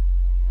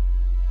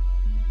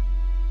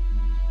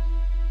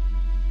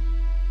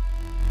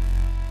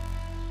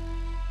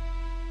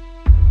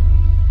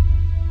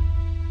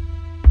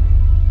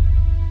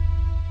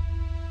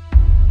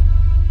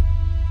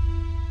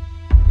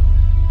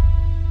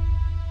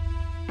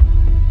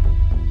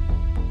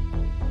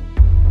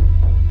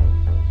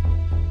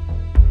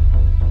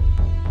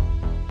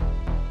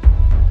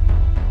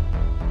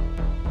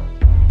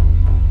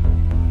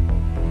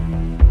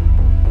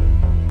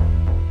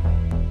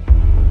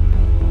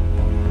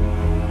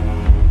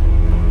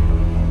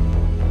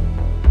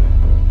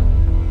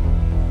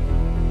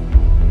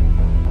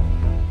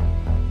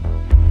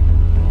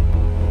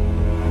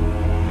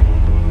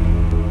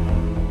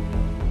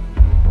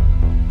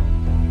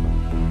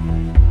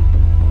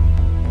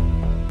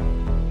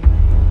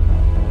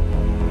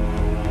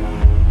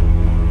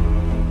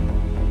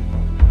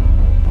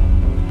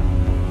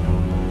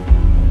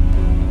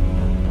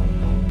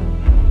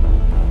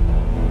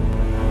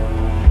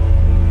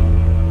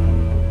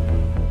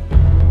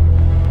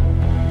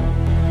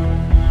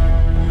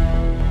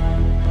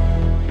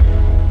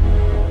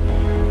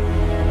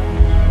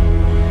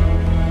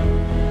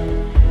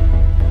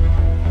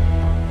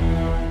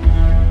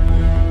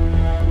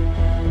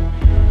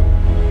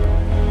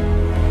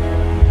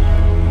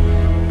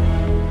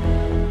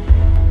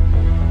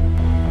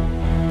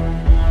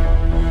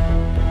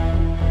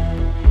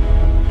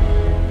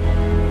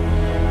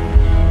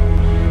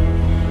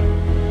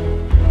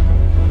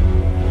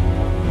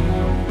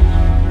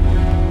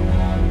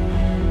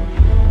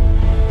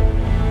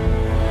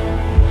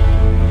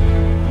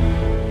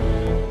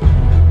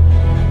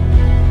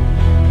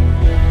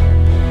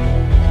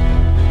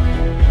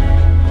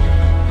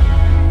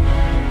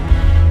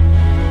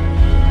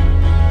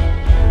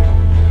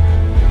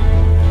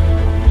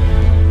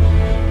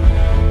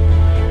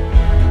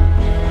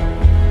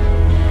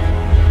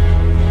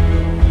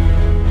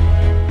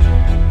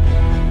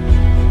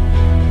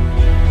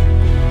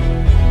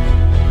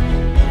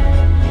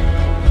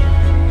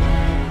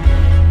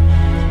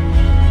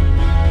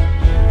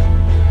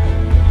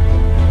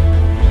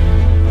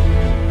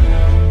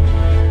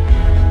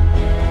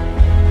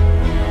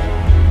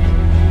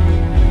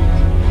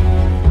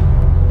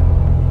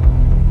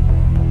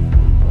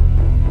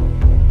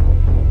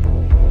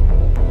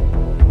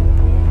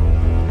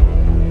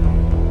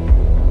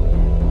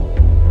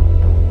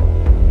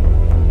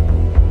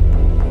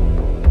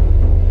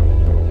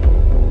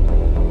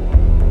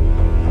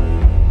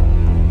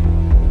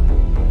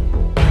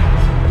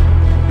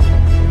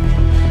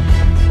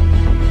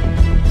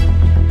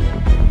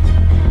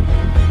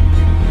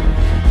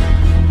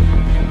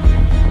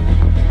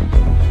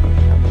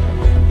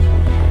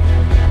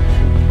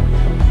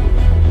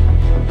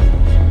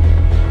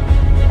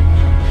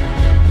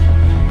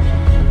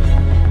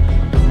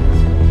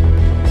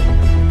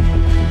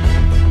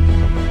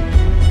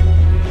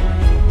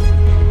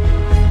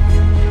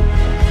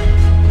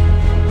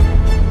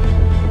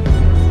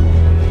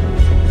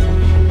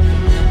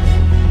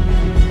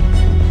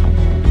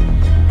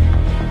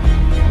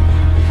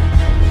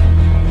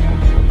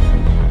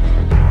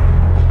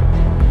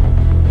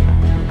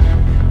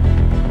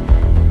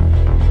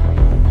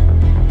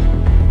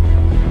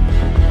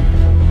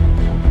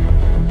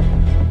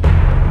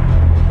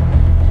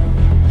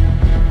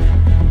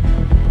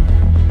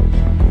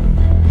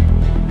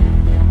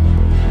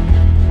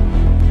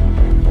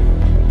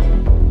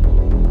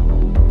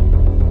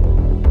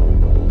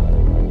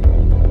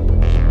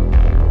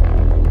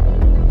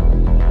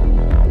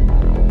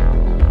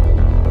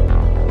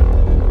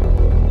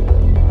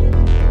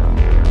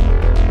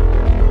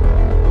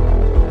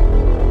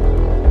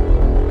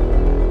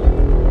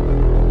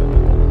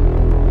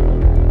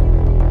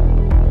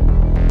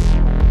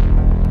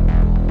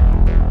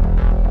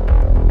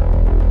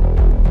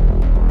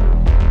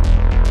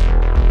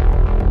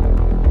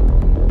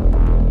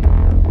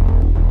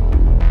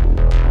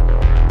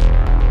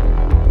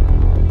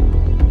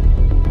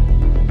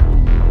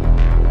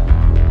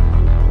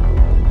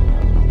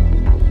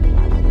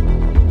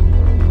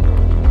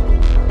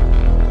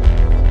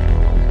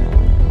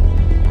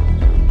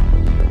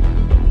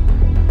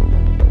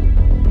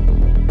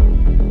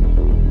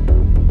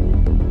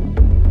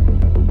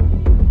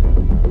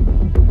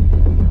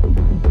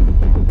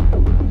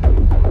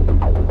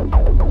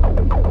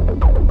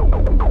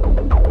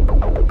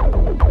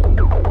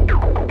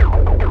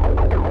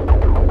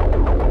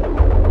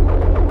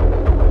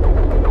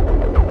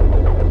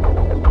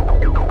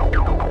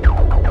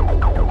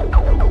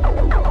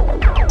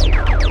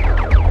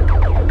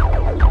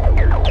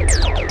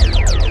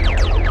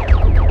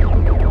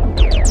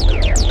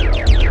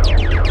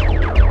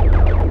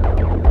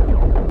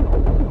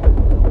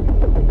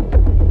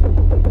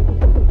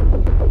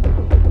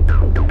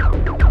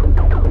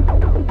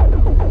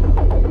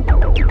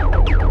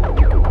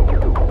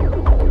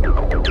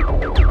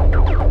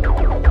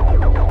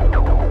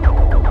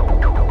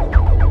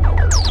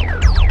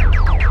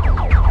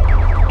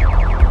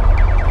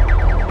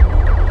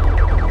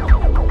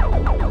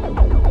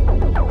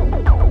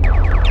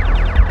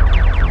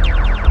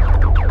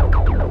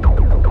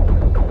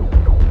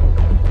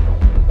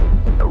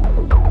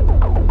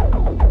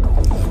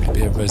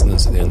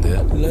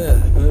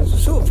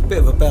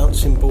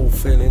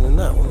 feeling in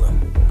that, wasn't there?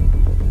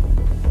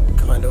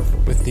 Kind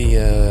of. With the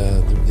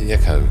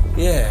echo.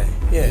 Yeah.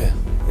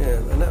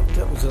 And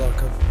that was like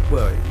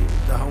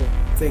the whole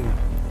thing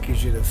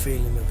gives you the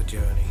feeling of a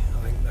journey.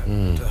 I think that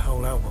the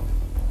whole album,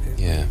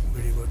 it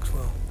really works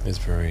well. It's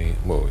very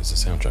well. It's a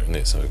soundtrack, isn't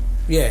it? So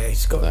yeah,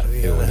 it's got that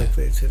feel,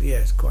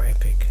 it's quite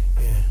epic.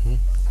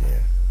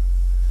 Yeah,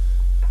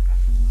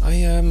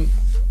 I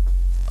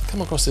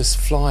come across this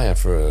flyer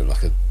for a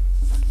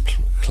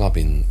club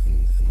in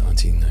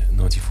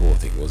 1994, I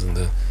think it was, and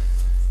it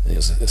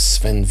was a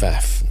Sven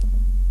Vath,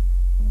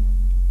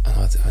 and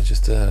I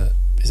just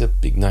he's a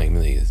big name,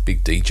 and he's a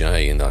big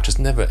DJ, and I just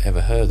never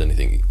ever heard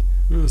anything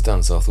he's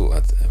done, so I thought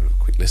I'd have a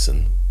quick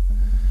listen,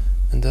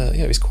 and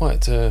he's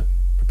quite a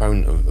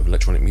proponent of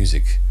electronic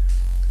music,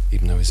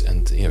 even though he's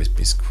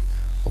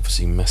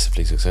obviously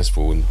massively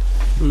successful and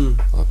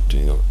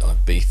doing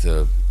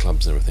Ibiza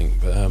clubs and everything,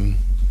 but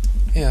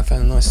I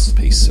found a nice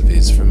piece of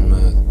his from I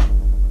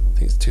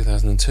think it's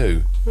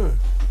 2002.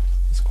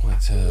 It's quite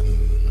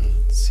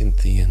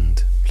synthy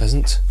and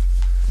pleasant.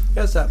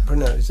 How's that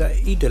pronounced? Is that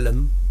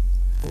Ydolem?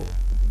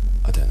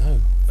 I don't know.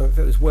 If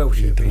it was Welsh,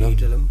 it'd be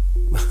Ydolem.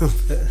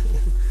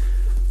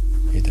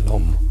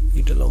 Ydolem.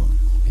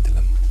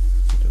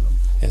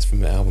 Yeah, it's from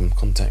the album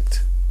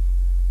Contact.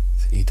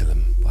 It's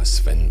Ydolem by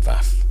Sven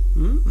Vath.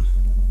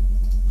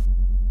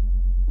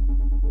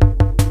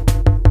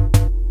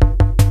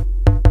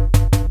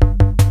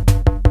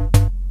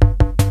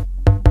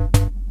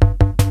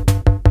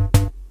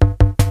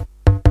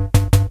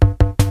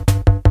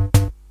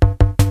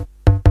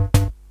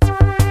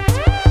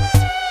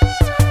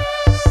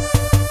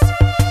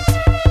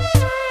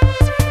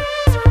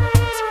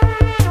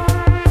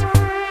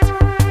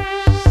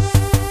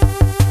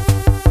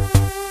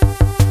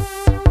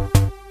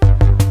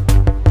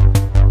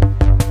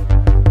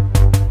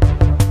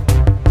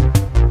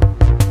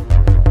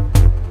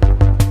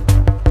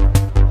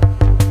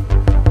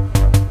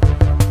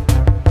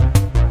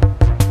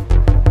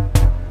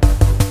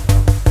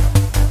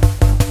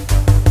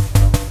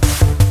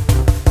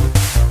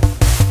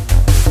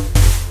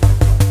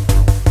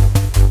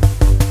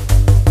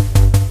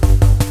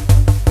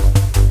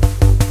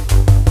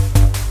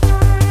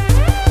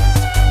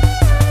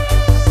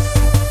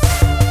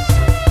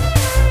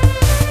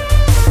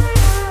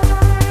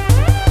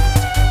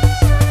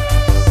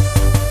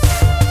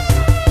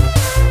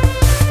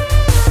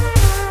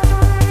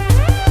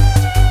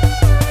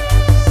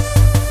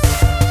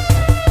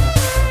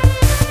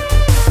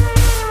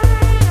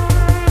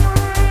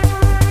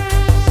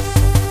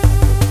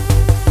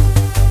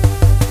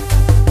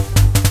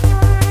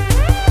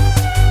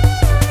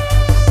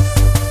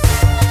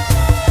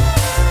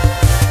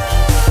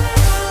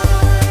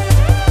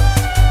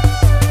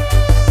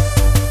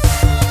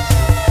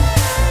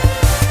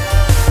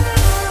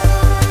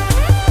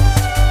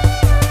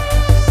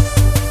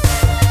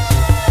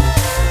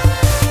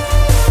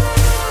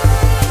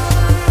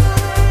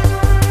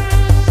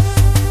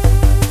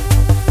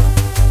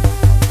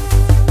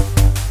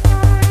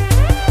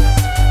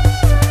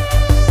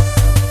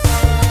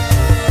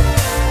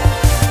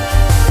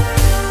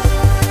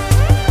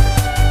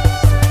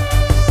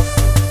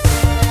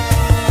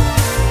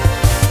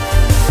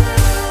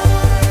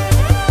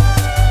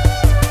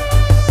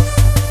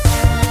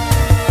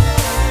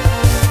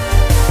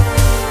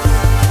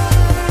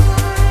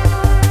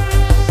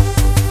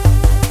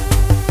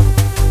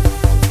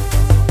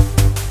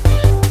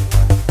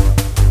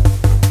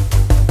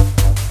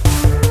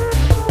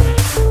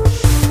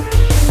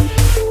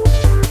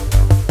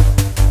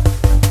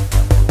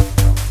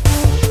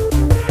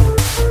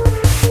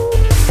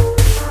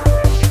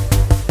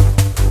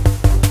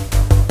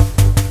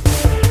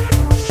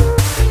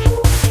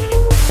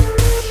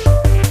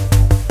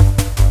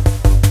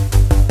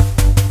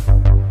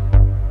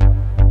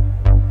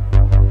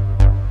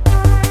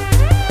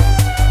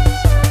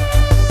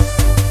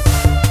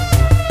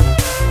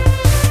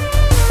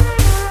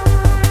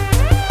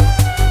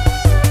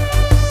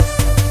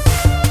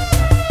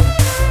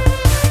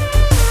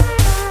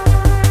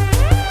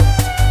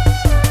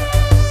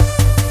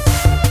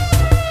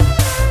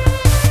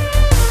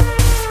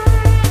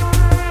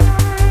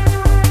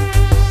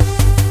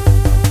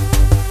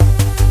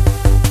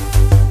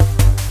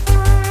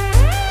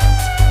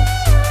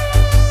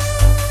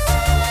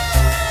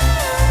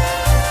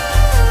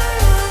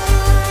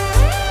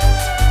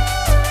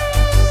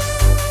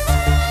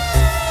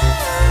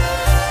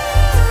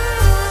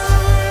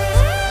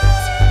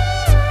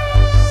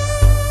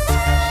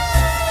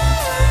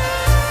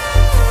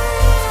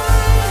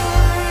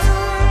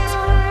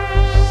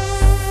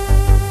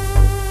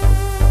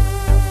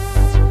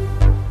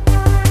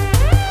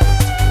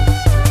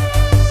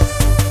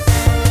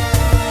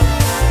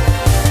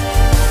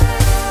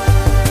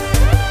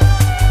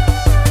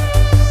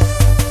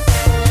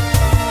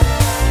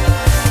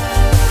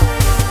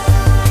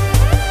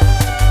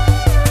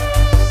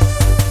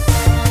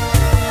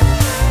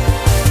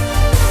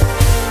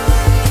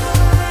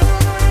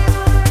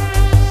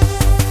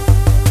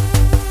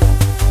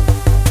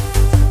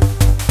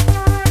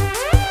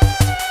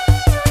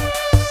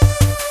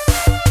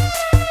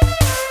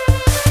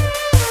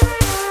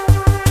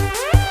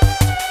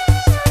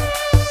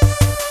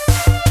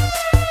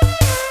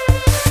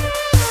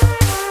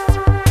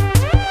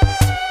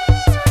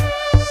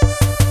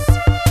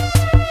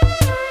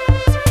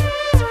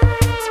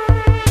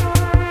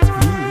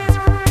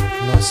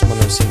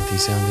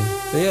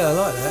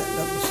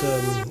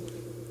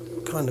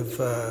 kind of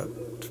a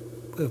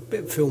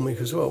bit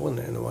filmic as well, wasn't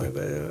it, in a way?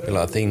 But, A bit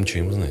like a theme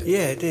tune, wasn't it?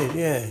 yeah, it did,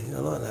 yeah. I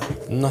like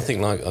that.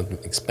 Nothing like I'd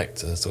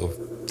expect a sort of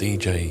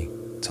DJ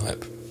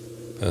type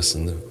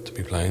person to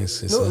be playing.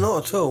 It's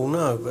Not at all,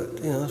 no,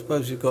 but, I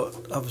suppose you've got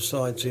other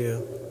sides here.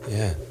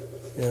 Yeah.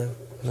 Yeah.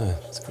 No,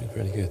 it's been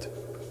really good.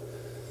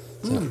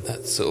 So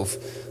that sort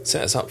of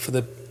set us up for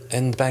the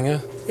end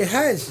banger. It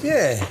has,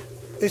 yeah.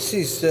 This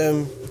is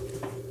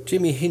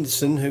Jimmy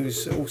Hinson,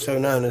 who's also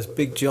known as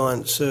Big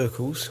Giant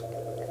Circles.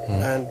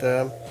 And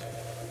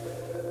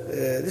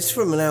this is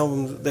from an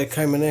album, There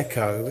Came an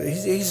Echo.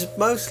 He's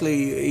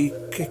mostly,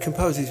 he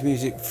composes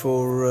music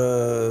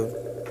for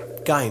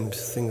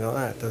games, things like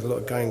that. Does a lot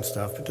of game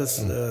stuff, but does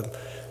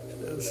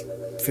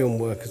film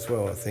work as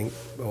well, I think,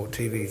 or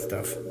TV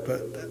stuff.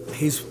 But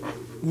his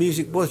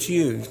music was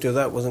used, though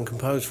that wasn't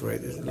composed for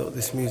it. A lot of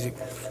this music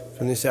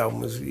from this album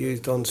was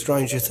used on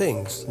Stranger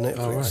Things,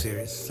 Netflix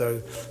series.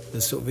 So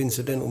there's sort of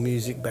incidental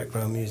music,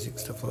 background music,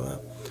 stuff like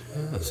that.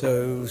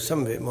 So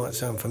some of it might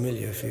sound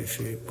familiar if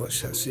you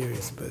watch that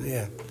series, but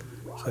yeah.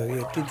 So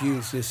yeah, it did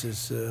use this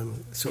as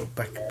sort of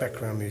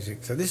background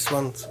music. So this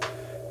one's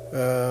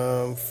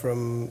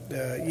from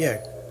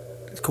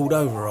it's called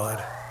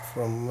Override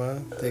from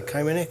There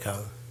Came an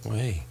Echo.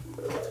 Way.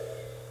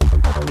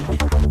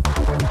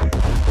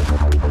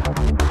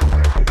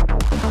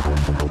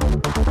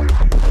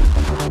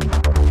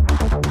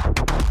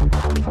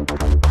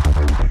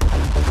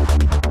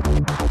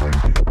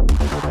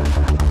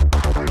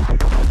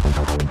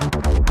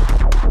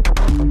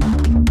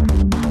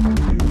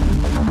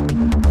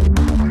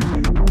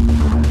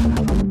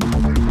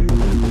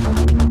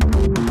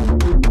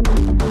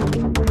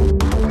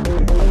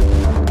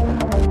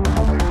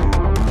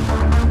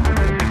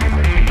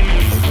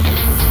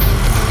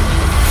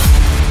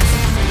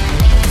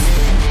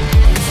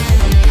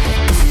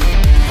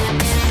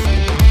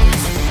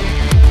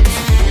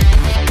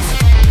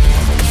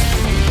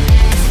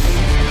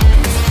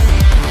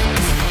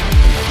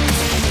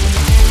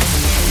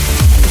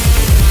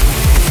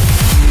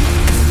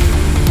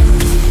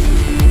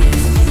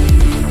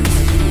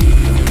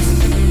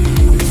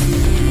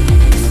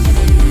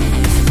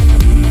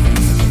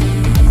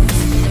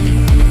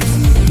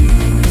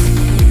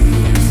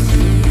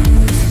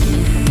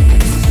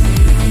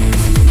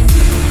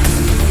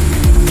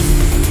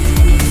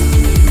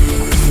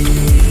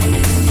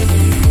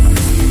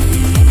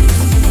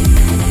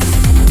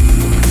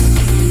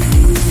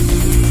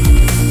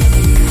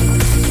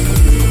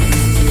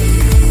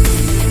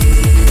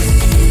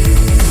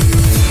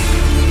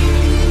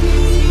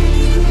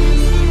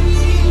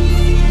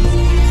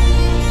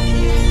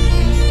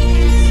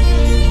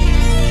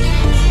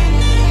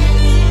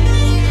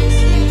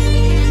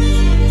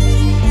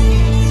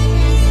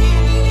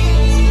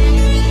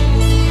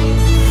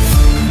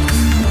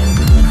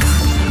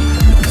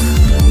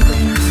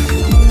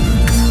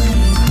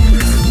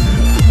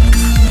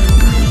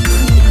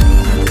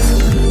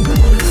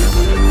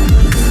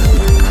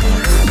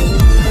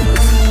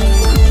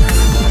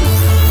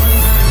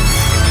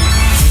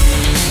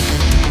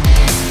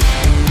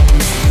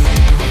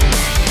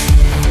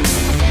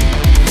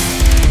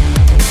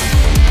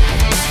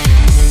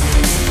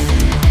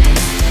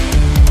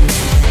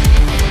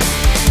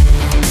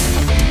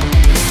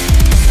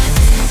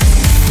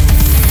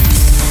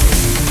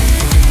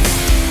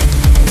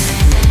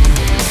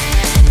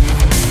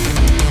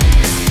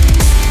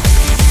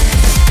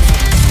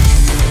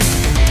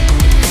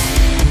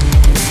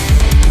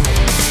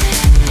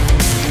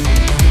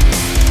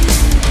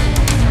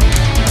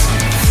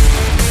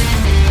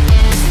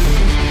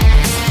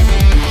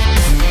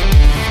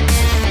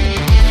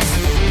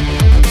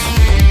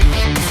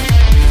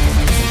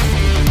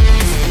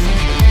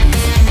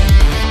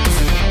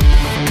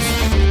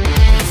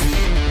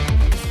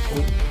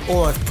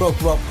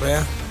 Prog rock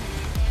there.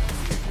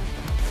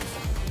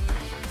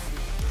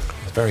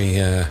 Very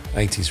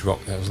 80s rock,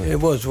 that wasn't it? It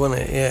was,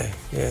 wasn't it? Yeah.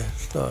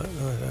 It's like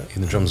that.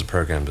 And the drums are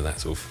programmed to that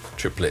sort of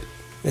triplet.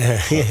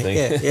 Yeah.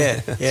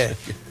 Yeah,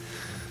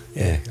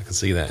 I can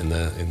see that in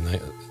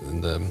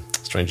the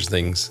Stranger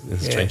Things,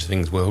 Stranger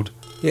Things world.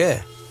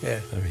 Yeah.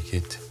 Very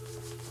good.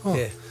 Oh.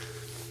 Yeah.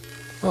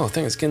 Oh,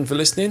 thanks again for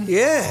listening.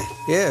 Yeah.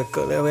 We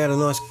had a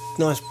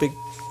nice big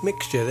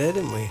mixture there,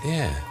 didn't we?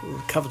 Yeah. We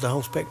covered the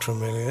whole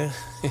spectrum really there.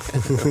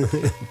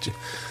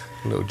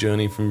 A little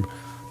journey from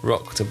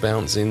rock to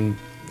bouncing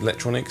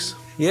electronics.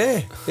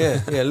 Yeah.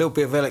 A little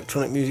bit of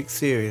electronic music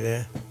theory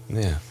there.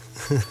 Yeah.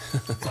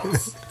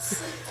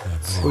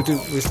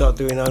 We'll start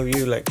doing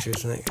OU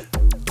lectures next.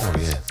 Oh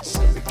yeah.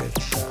 That'd be good.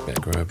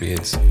 Better grow our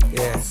beards.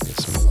 Yeah. Get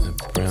some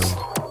brown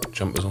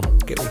jumpers on.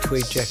 Get my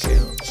tweed jacket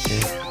out.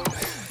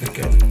 Yeah.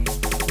 Okay.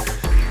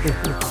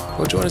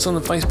 Well, join us on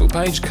the Facebook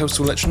page,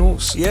 Coastal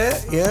Electronauts.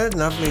 Yeah,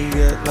 lovely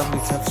to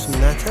have some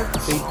natter,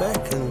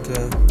 feedback, and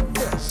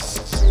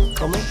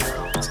comment.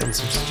 Send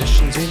some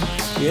suggestions in.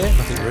 Yeah.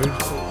 Nothing rude.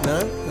 No,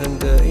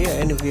 and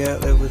any of you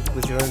out there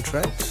with your own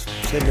tracks,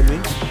 send them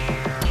in.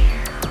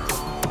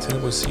 So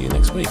we'll see you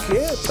next week.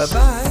 Yeah,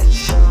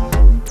 bye-bye.